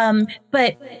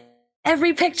 But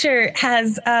every picture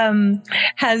has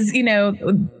you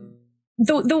know,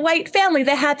 the white family,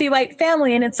 the happy white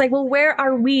family. And it's like, well, where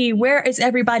are we? Where is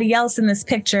everybody else in this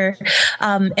picture?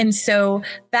 And so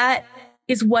that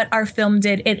is what our film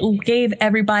did. It gave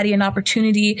everybody an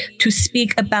opportunity to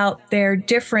speak about their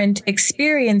different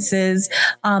experiences,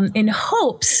 in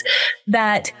hopes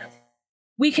that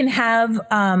we can have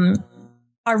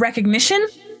our recognition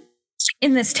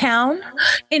in this town,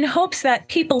 in hopes that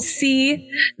people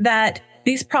see that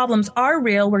these problems are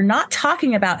real. We're not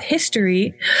talking about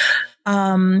history.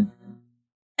 And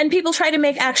people try to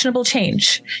make actionable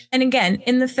change. And again,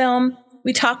 in the film,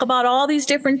 we talk about all these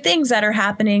different things that are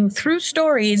happening through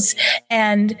stories.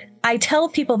 And I tell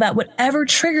people that whatever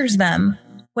triggers them,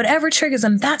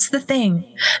 that's the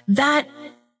thing. That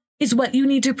is what you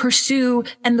need to pursue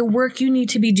and the work you need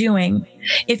to be doing.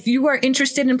 If you are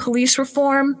interested in police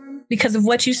reform because of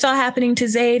what you saw happening to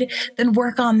Zaid, then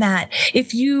work on that.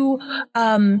 If you,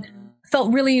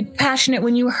 felt really passionate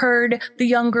when you heard the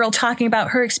young girl talking about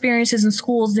her experiences in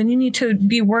schools, then you need to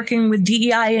be working with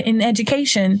DEI in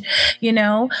education, you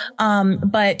know?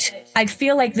 But I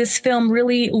feel like this film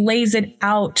really lays it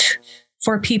out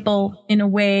for people in a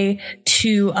way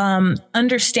to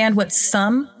understand what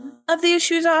some of the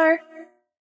issues are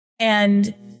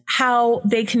and how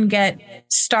they can get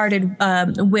started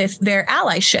with their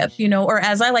allyship, you know, or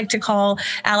as I like to call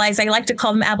allies, I like to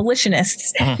call them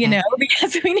abolitionists, you know,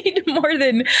 because we need more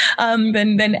than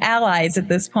allies at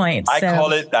this point. I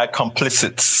call it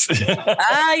complicits.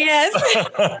 Yes.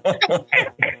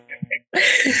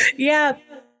 Yeah.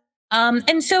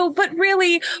 And so, but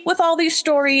really with all these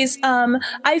stories,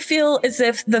 I feel as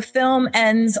if the film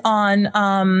ends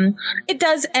on, it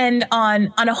does end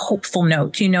on a hopeful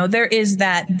note. You know, there is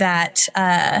that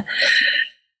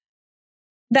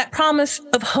promise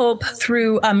of hope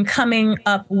through coming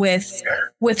up with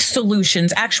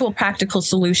solutions, actual practical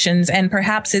solutions, and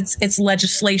perhaps it's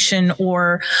legislation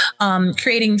or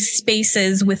creating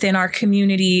spaces within our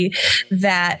community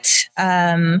that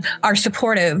are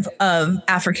supportive of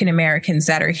African Americans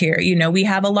that are here. You know, we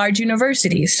have a large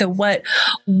university, so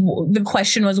the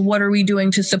question was, what are we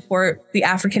doing to support the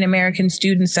African American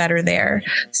students that are there?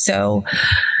 So.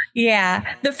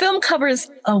 Yeah, the film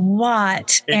covers a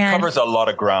lot. It covers a lot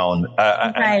of ground.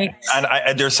 Right.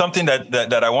 And there's something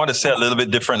that I want to say a little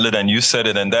bit differently than you said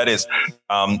it. And that is,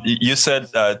 you said,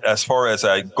 as far as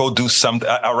go do something,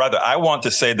 or rather, I want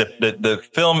to say that the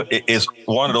film is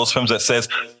one of those films that says,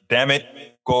 damn it,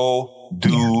 go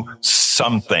do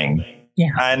something.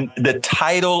 Yeah. And the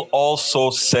title also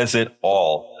says it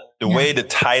all. The way the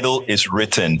title is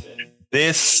written,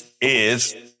 this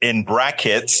is in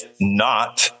brackets,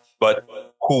 not, but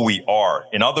who we are.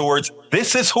 In other words,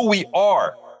 this is who we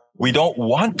are. We don't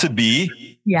want to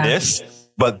be this,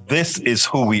 but this is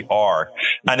who we are.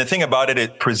 And the thing about it,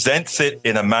 it presents it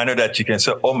in a manner that you can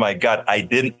say, oh my God, I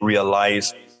didn't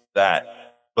realize that.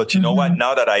 But you know what?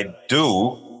 Now that I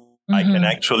do, I can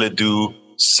actually do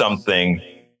something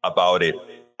about it.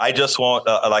 I just want,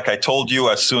 like I told you,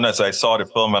 as soon as I saw the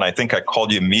film, and I think I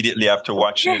called you immediately after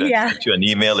watching it, I sent you an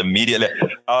email immediately.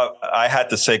 I had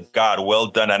to say, God, well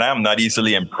done. And I'm not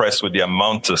easily impressed with the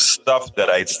amount of stuff that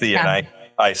I see. Yeah. And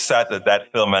I sat at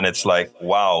that film and it's like,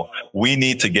 wow, we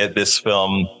need to get this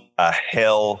film a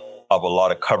hell of a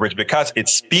lot of coverage because it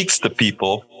speaks to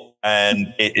people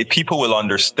and people will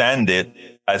understand it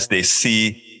as they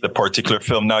see the particular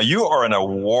film. Now, you are an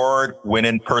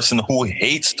award-winning person who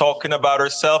hates talking about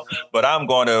herself, but I'm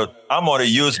going to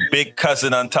use Big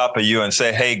Cousin on top of you and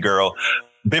say, hey, girl,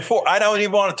 before I don't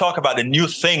even want to talk about the new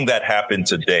thing that happened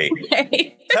today.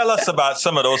 Okay. Tell us about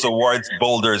some of those awards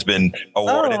Boulder's been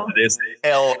awarded to this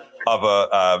hell of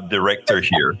a director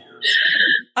here.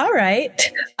 All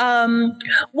right. Well,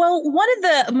 one of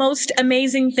the most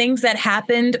amazing things that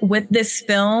happened with this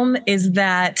film is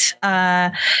that,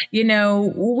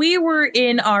 we were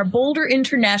in our Boulder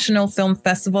International Film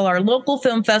Festival, our local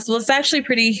film festival. It's actually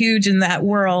pretty huge in that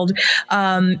world.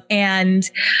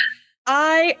 And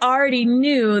I already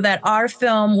knew that our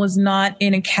film was not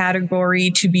in a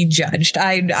category to be judged.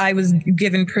 I was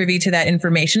given privy to that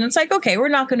information. It's like, okay, we're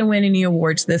not going to win any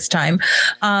awards this time.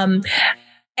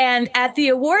 And at the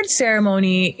award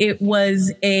ceremony, it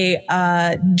was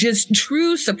a just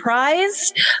true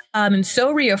surprise and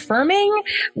so reaffirming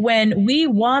when we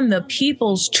won the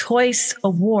People's Choice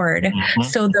Award. Mm-hmm.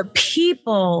 So the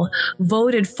people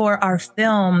voted for our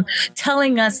film,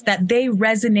 telling us that they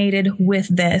resonated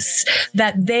with this,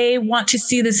 that they want to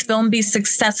see this film be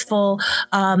successful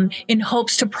in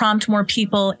hopes to prompt more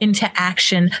people into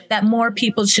action, that more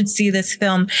people should see this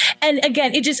film. And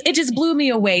again, it just blew me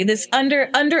away. This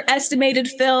underestimated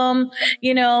film,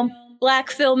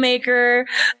 Black filmmaker,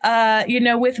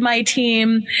 with my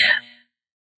team.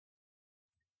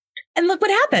 And look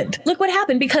what happened. Look what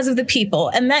happened because of the people.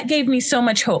 And that gave me so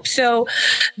much hope. So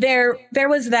there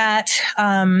was that,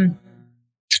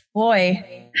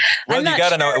 boy. Well, you got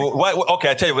to know. Okay,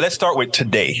 I tell you what, let's start with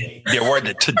today. The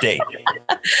award today.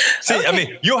 See, okay. I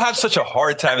mean, you have such a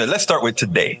hard time. Let's start with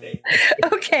today.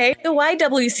 Okay. The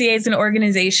YWCA is an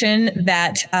organization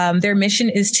that their mission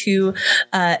is to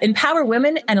empower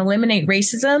women and eliminate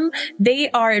racism.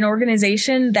 They are an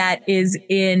organization that is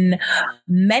in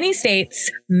many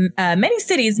states, many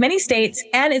cities, many states,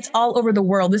 and it's all over the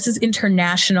world. This is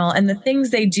international. And the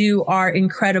things they do are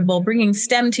incredible, bringing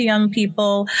STEM to young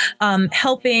people,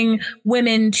 helping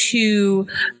women to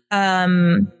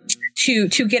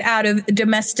get out of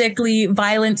domestically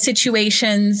violent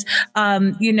situations,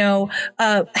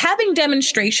 having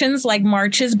demonstrations like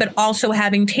marches, but also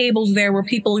having tables there where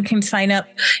people can sign up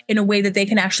in a way that they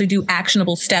can actually do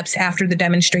actionable steps after the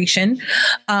demonstration.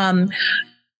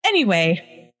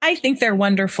 Anyway, I think they're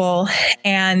wonderful.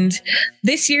 And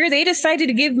this year they decided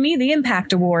to give me the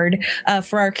Impact Award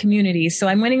for our community. So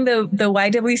I'm winning the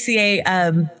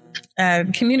YWCA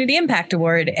Community Impact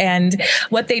Award. And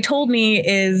what they told me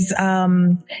is,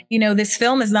 this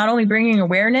film is not only bringing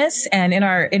awareness and in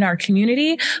our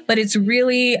community, but it's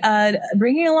really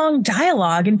bringing along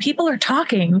dialogue, and people are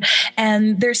talking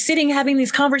and they're sitting having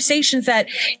these conversations that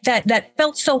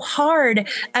felt so hard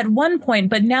at one point,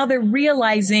 but now they're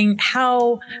realizing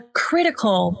how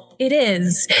critical it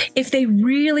is if they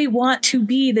really want to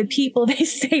be the people they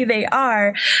say they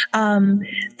are,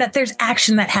 that there's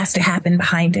action that has to happen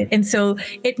behind it. And so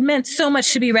it meant so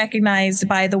much to be recognized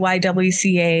by the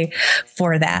YWCA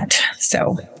for that.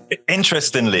 So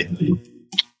interestingly,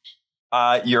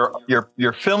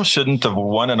 your film shouldn't have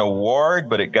won an award,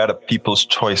 but it got a People's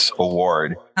Choice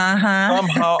Award. Uh-huh.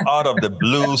 Somehow out of the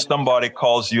blue, somebody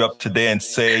calls you up today and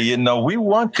say, we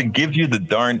want to give you the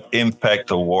darn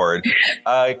Impact Award.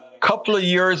 A couple of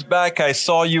years back, I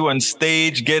saw you on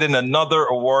stage getting another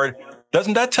award.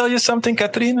 Doesn't that tell you something,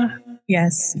 Katrina?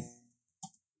 Yes.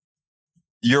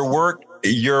 Your work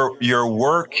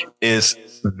is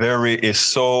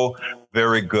so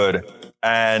very good.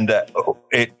 And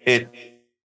it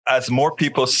as more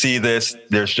people see this,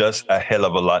 there's just a hell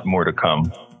of a lot more to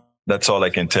come. That's all I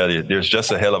can tell you. There's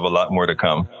just a hell of a lot more to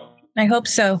come. I hope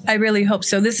so. I really hope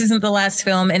so. This isn't the last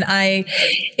film, and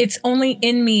it's only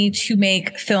in me to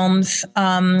make films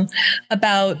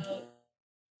about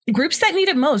groups that need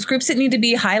it most, groups that need to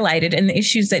be highlighted, and the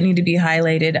issues that need to be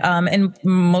highlighted. And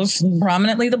most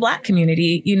prominently the Black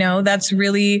community. That's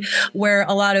really where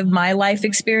a lot of my life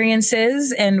experience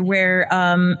is, and where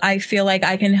I feel like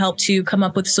I can help to come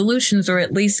up with solutions, or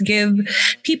at least give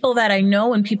people that I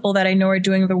know and people that I know are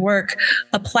doing the work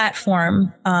a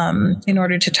platform in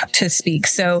order to speak.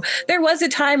 So there was a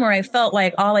time where I felt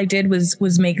like all I did was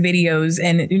make videos,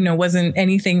 and wasn't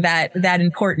anything that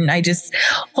important. I just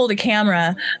hold a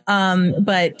camera.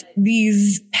 But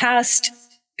these past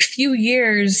few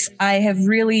years, I have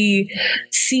really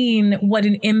seen what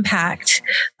an impact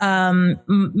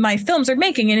my films are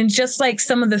making. And just like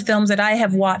some of the films that I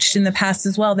have watched in the past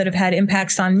as well that have had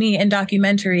impacts on me, and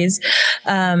documentaries,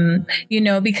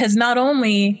 because not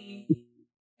only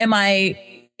am I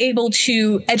able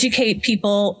to educate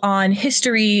people on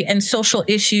history and social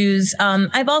issues,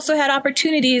 I've also had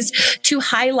opportunities to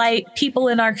highlight people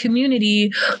in our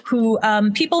community who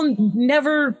people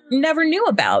never knew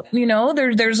about.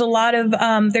 There's a lot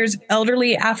of there's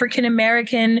elderly African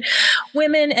American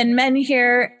women and men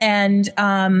here, and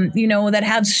that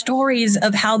have stories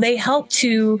of how they helped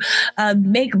to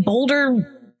make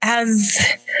Boulder as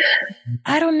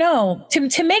I don't know,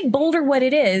 to make Boulder what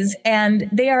it is. And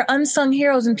they are unsung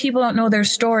heroes and people don't know their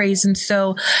stories. And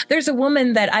so there's a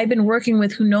woman that I've been working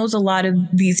with who knows a lot of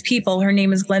these people. Her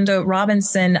name is Glenda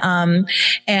Robinson.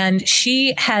 And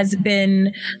she has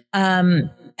been,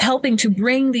 helping to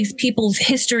bring these people's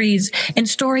histories and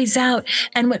stories out.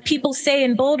 And what people say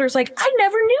in Boulder is like, I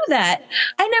never knew that.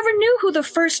 I never knew who the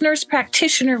first nurse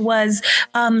practitioner was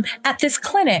at this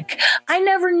clinic. I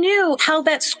never knew how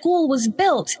that school was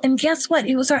built. And guess what?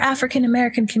 It was our African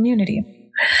American community.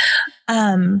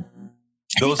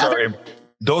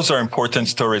 Those are important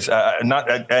stories.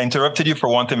 I interrupted you for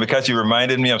one thing because you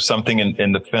reminded me of something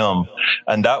in the film.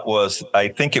 And that was, I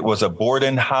think it was a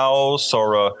boarding house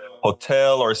or a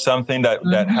hotel or something that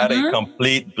had a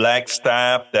complete black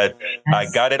staff that I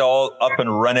got it all up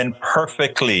and running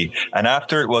perfectly. And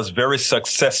after it was very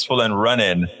successful and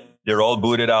running, they're all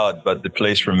booted out, but the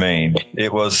place remained.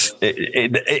 It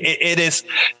is,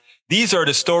 these are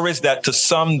the stories that to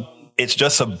some, it's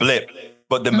just a blip,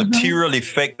 but the material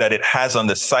effect that it has on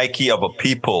the psyche of a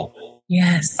people.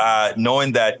 Yes.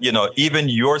 Knowing that, even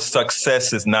your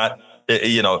success is not,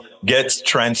 gets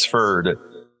transferred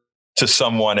to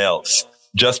someone else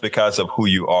just because of who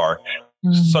you are.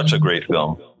 Such a great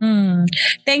film.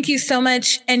 Thank you so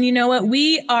much. And you know what?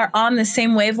 We are on the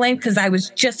same wavelength because I was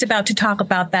just about to talk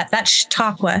about that. That's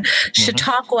Chautauqua.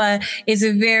 Chautauqua is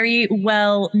a very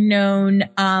well-known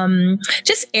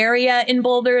just area in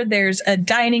Boulder. There's a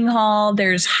dining hall.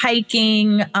 There's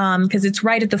hiking because it's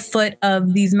right at the foot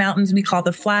of these mountains we call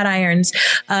the Flatirons.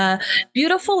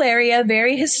 Beautiful area,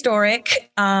 very historic.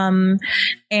 And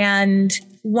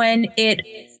when it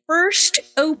first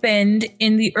opened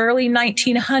in the early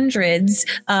 1900s,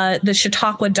 the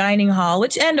Chautauqua Dining Hall,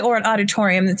 or an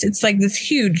auditorium, it's like this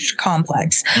huge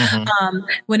complex.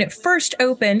 When it first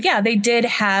opened, they did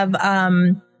have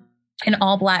an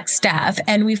all black staff.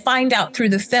 And we find out through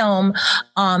the film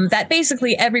that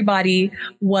basically everybody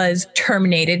was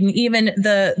terminated. And even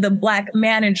the black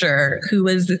manager who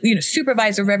was the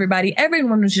supervisor of everybody,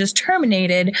 everyone was just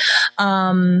terminated.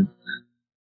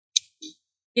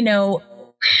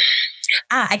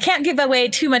 I can't give away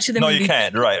too much of the movie. No, you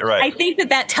can't. Right. I think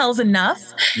that tells enough.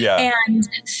 Yeah. And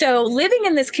so living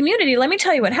in this community, let me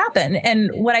tell you what happened and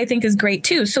what I think is great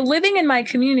too. So living in my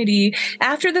community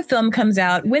after the film comes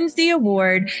out, wins the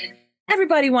award,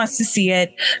 everybody wants to see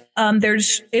it.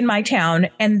 There's in my town,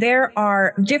 and there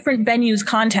are different venues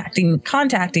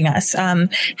contacting us.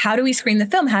 How do we screen the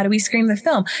film? How do we screen the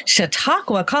film?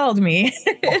 Chautauqua called me.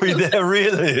 Oh,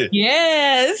 really?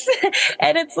 Yes.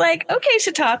 And it's like, okay,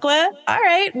 Chautauqua. All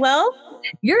right. Well,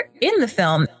 you're in the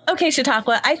film. Okay,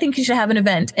 Chautauqua, I think you should have an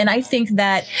event. And I think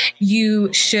that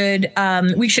you should,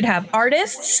 we should have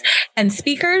artists and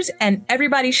speakers and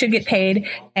everybody should get paid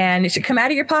and it should come out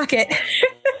of your pocket.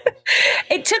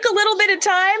 It took a little bit of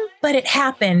time, but it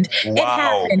happened. Wow. It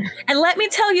happened. And let me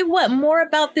tell you more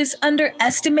about this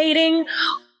underestimating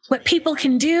what people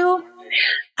can do.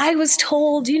 I was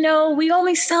told, we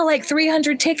only sell like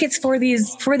 300 tickets for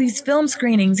these film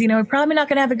screenings. We're probably not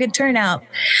going to have a good turnout.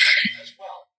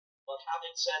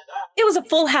 It was a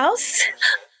full house.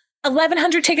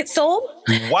 1,100 tickets sold.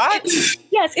 What?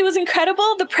 Yes, it was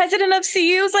incredible. The president of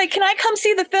CU was like, "Can I come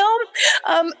see the film?"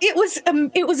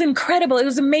 It was incredible. It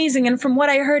was amazing. And from what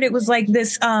I heard, it was like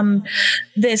this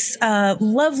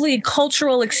lovely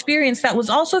cultural experience that was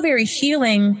also very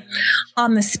healing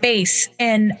on the space.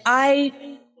 And I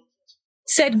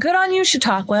said, "Good on you,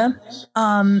 Chautauqua."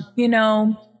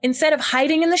 Instead of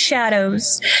hiding in the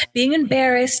shadows, being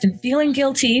embarrassed and feeling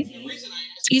guilty,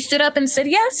 you stood up and said,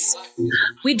 "Yes,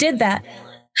 we did that.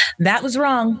 That was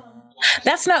wrong.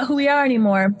 That's not who we are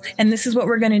anymore. And this is what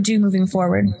we're going to do moving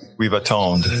forward." We've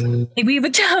atoned.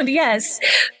 Yes.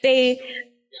 They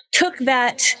took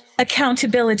that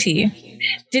accountability,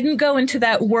 didn't go into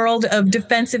that world of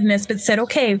defensiveness, but said,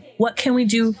 okay, what can we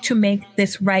do to make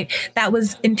this right? That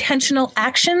was intentional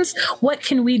actions. What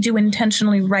can we do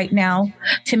intentionally right now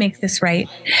to make this right?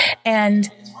 And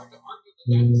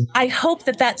I hope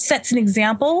that sets an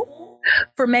example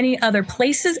for many other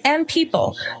places and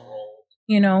people,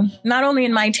 not only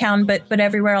in my town, but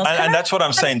everywhere else. And that's what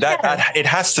I'm saying. That it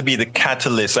has to be the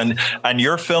catalyst. And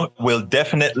your film will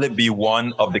definitely be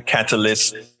one of the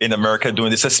catalysts in America doing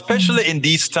this, especially in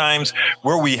these times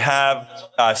where we have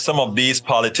some of these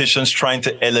politicians trying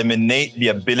to eliminate the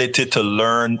ability to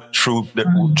learn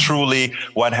truly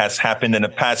what has happened in the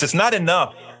past. It's not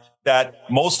enough that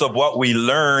most of what we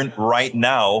learn right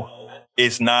now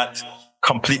is not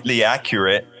completely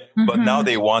accurate, but now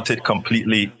they want it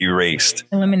completely erased.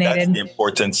 Eliminated. That's the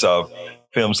importance of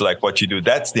films like what you do.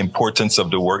 That's the importance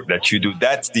of the work that you do.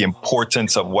 That's the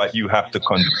importance of what you have to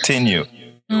continue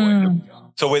doing.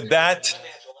 So with that,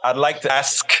 I'd like to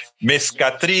ask Miss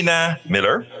Katrina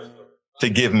Miller to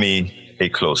give me a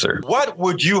closer. What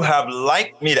would you have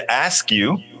liked me to ask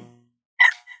you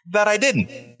that I didn't?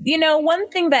 You know, one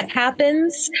thing that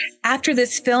happens after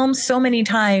this film so many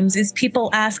times is people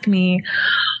ask me,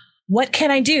 what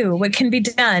can I do? What can be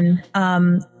done?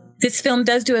 This film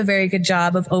does do a very good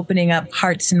job of opening up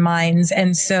hearts and minds.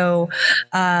 And so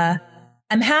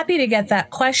I'm happy to get that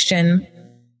question,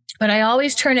 but I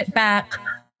always turn it back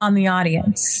on the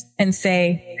audience and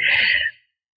say,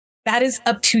 that is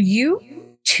up to you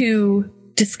to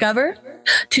discover,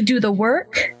 to do the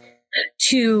work,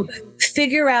 to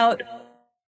figure out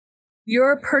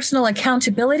your personal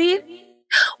accountability,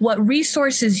 what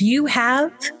resources you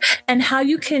have, and how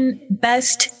you can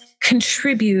best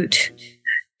contribute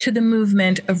to the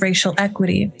movement of racial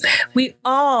equity. We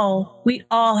all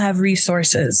have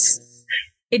resources.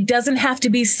 It doesn't have to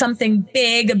be something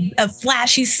big, a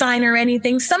flashy sign or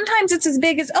anything. Sometimes it's as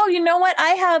big as, oh, you know what?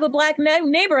 I have a black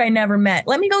neighbor I never met.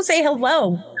 Let me go say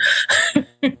hello.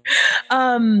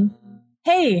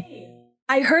 Hey,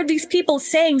 I heard these people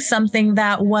saying something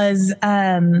that was,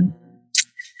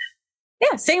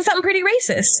 saying something pretty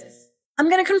racist. I'm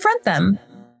going to confront them.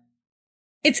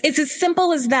 It's as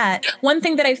simple as that. One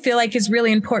thing that I feel like is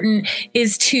really important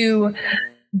is to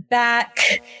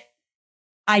back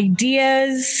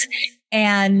ideas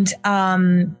and,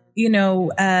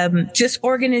 just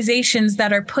organizations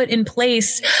that are put in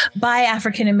place by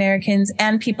African Americans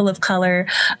and people of color,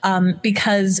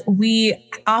 because we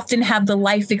often have the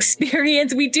life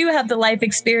experience. We do have the life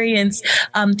experience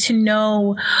to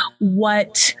know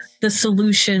what the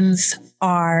solutions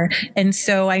are. And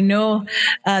so I know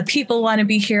people want to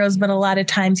be heroes, but a lot of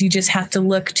times you just have to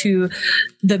look to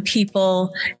the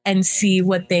people and see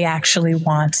what they actually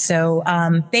want. So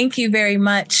thank you very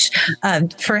much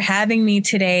for having me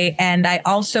today. And I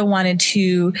also wanted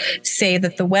to say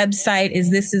that the website is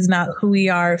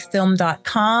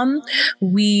thisisnotwhowearefilm.com.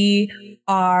 We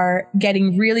are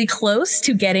getting really close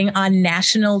to getting on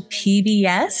national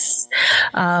PBS.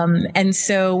 And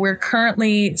so we're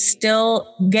currently still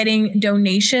getting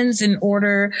donations in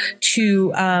order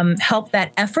to help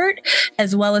that effort,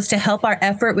 as well as to help our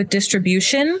effort with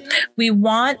distribution. We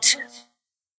want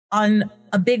on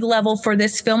a big level for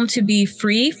this film to be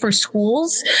free for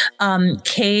schools,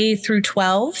 K through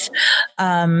 12.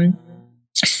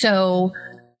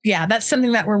 Yeah, that's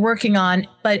something that we're working on.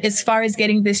 But as far as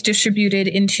getting this distributed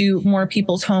into more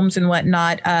people's homes and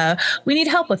whatnot, we need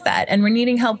help with that. And we're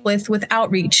needing help with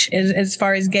outreach as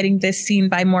far as getting this seen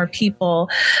by more people.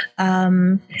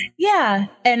 And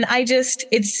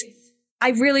I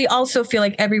really also feel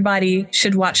like everybody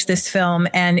should watch this film.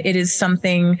 And it is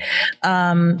something,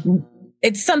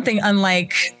 it's something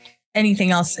unlike anything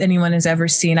else anyone has ever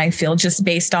seen, I feel, just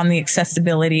based on the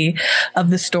accessibility of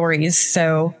the stories.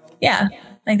 So, yeah.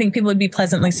 I think people would be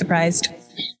pleasantly surprised.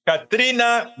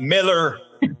 Katrina Miller,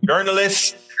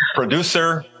 journalist,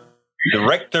 producer,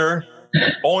 director,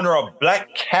 owner of Black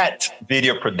Cat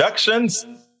Video Productions.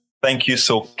 Thank you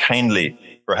so kindly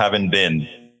for having been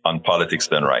on Politics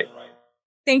Done Right.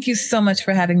 Thank you so much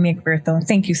for having me, Egberto.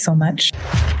 Thank you so much.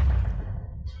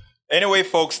 Anyway,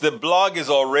 folks, the blog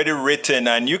is already written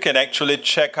and you can actually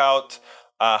check out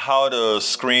how to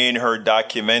screen her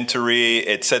documentary,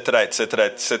 etc., etc.,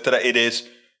 etc.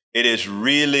 It is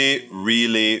really,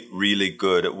 really, really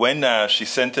good. When she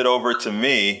sent it over to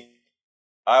me,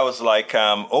 I was like,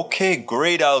 okay,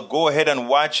 great. I'll go ahead and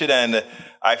watch it. And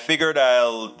I figured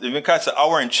because it's an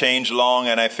hour and change long,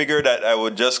 and I figured that I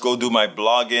would just go do my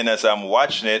blogging as I'm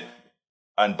watching it.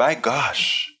 And by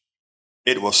gosh,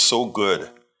 it was so good.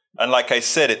 And like I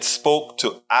said, it spoke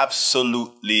to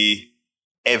absolutely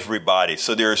everybody.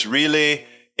 So there's really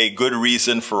a good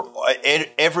reason for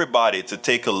everybody to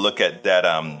take a look at that.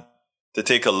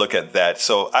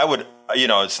 So I would,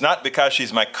 it's not because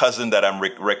she's my cousin that I'm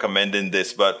recommending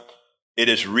this, but it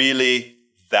is really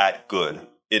that good.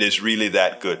 It is really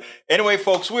that good. Anyway,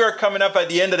 folks, we are coming up at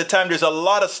the end of the time. There's a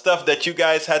lot of stuff that you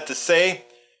guys had to say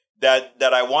that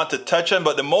I want to touch on,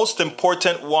 but the most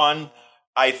important one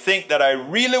I think that I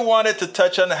really wanted to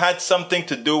touch on had something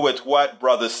to do with what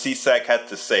Brother CSAC had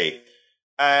to say.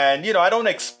 And, I don't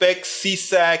expect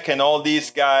CSAC and all these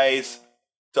guys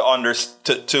to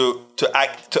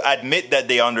admit that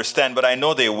they understand, but I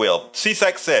know they will.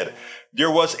 CSAC said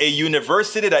there was a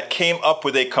university that came up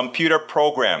with a computer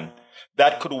program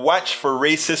that could watch for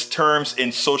racist terms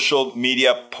in social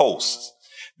media posts.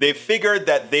 They figured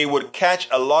that they would catch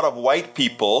a lot of white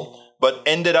people but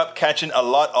ended up catching a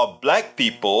lot of black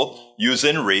people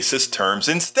using racist terms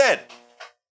instead.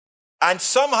 And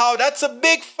somehow that's a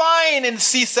big fine in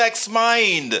CSAC's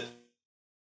mind.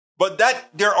 But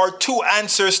there are two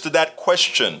answers to that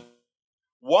question.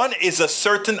 One is a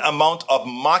certain amount of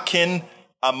mocking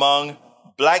among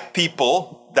black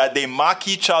people, that they mock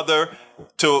each other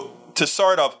to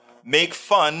sort of make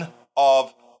fun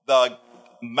of the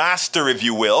master, if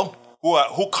you will,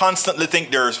 who constantly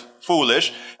think they're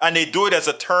foolish, and they do it as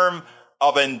a term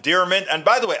of endearment. And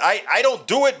by the way, I don't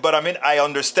do it, but I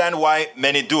understand why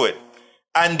many do it.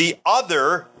 And the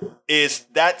other is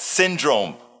that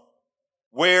syndrome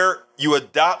where you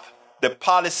adopt the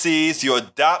policies, you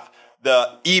adopt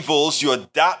the evils, you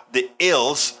adopt the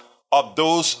ills of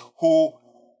those who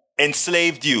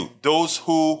enslaved you, those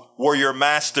who were your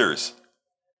masters.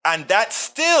 And that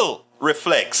still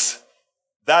reflects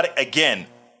that, again,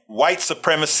 white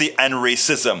supremacy and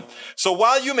racism. So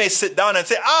while you may sit down and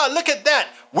say, look at that,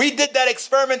 we did that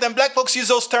experiment and black folks use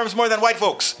those terms more than white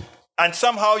folks, and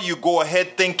somehow you go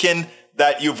ahead thinking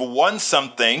that you've won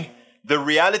something, the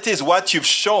reality is what you've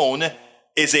shown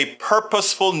is a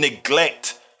purposeful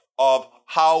neglect of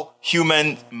how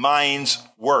human minds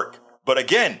work. But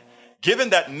again, given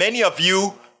that many of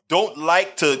you don't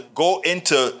like to go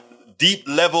into deep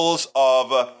levels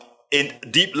of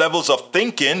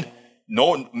thinking,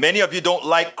 many of you don't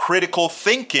like critical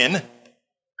thinking,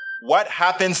 what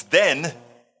happens then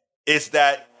is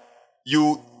that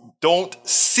you don't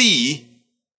see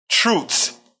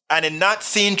truths. And in not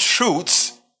seeing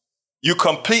truths, you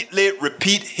completely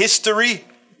repeat history,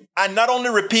 and not only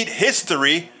repeat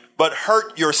history, but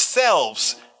hurt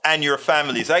yourselves and your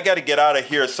families. I got to get out of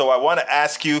here. So I want to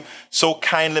ask you so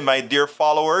kindly, my dear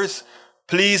followers,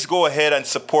 please go ahead and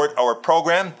support our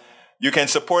program. You can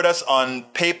support us on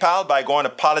PayPal by going to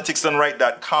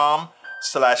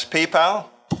politicsdoneright.com/PayPal.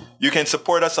 You can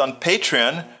support us on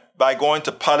Patreon by going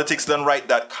to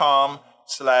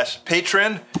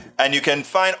politicsdoneright.com/Patreon. And you can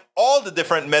find all the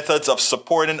different methods of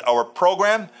supporting our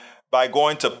program by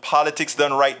going to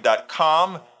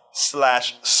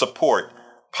politicsdoneright.com/support.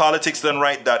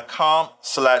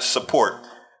 politicsdoneright.com/support.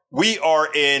 We are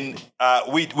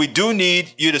we do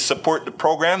need you to support the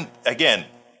program. Again,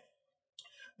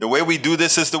 the way we do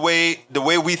this is the way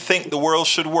we think the world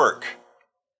should work.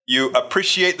 You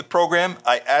appreciate the program.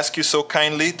 I ask you so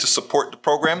kindly to support the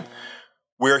program.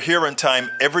 We're here on time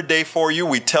every day for you.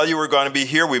 We tell you we're going to be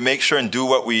here. We make sure and do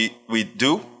what we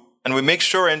do. And we make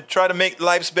sure and try to make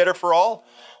lives better for all,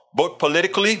 both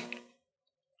politically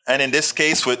and in this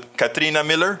case with Katrina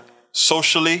Miller,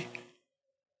 socially.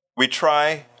 We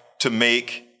try to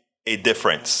make a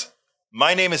difference.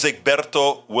 My name is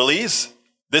Egberto Willies.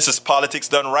 This is Politics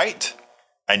Done Right.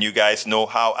 And you guys know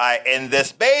how I end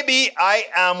this, baby. I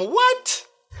am what?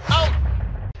 Out.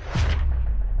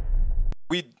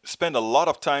 We spend a lot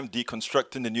of time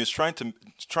deconstructing the news, trying to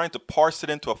parse it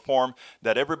into a form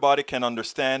that everybody can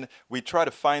understand. We try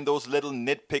to find those little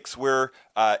nitpicks where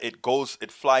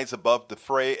it flies above the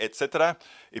fray, etc.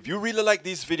 If you really like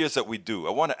these videos that we do,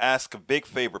 I want to ask a big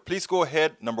favor. Please go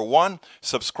ahead. Number one,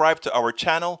 subscribe to our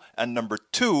channel. And number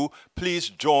two, please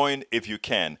join if you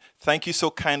can. Thank you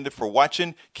so kindly for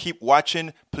watching. Keep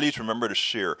watching. Please remember to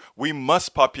share. We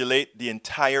must populate the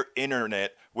entire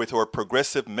internet with our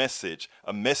progressive message,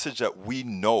 a message that we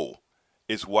know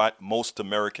is what most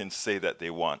Americans say that they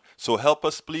want. So help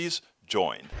us, please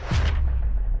join.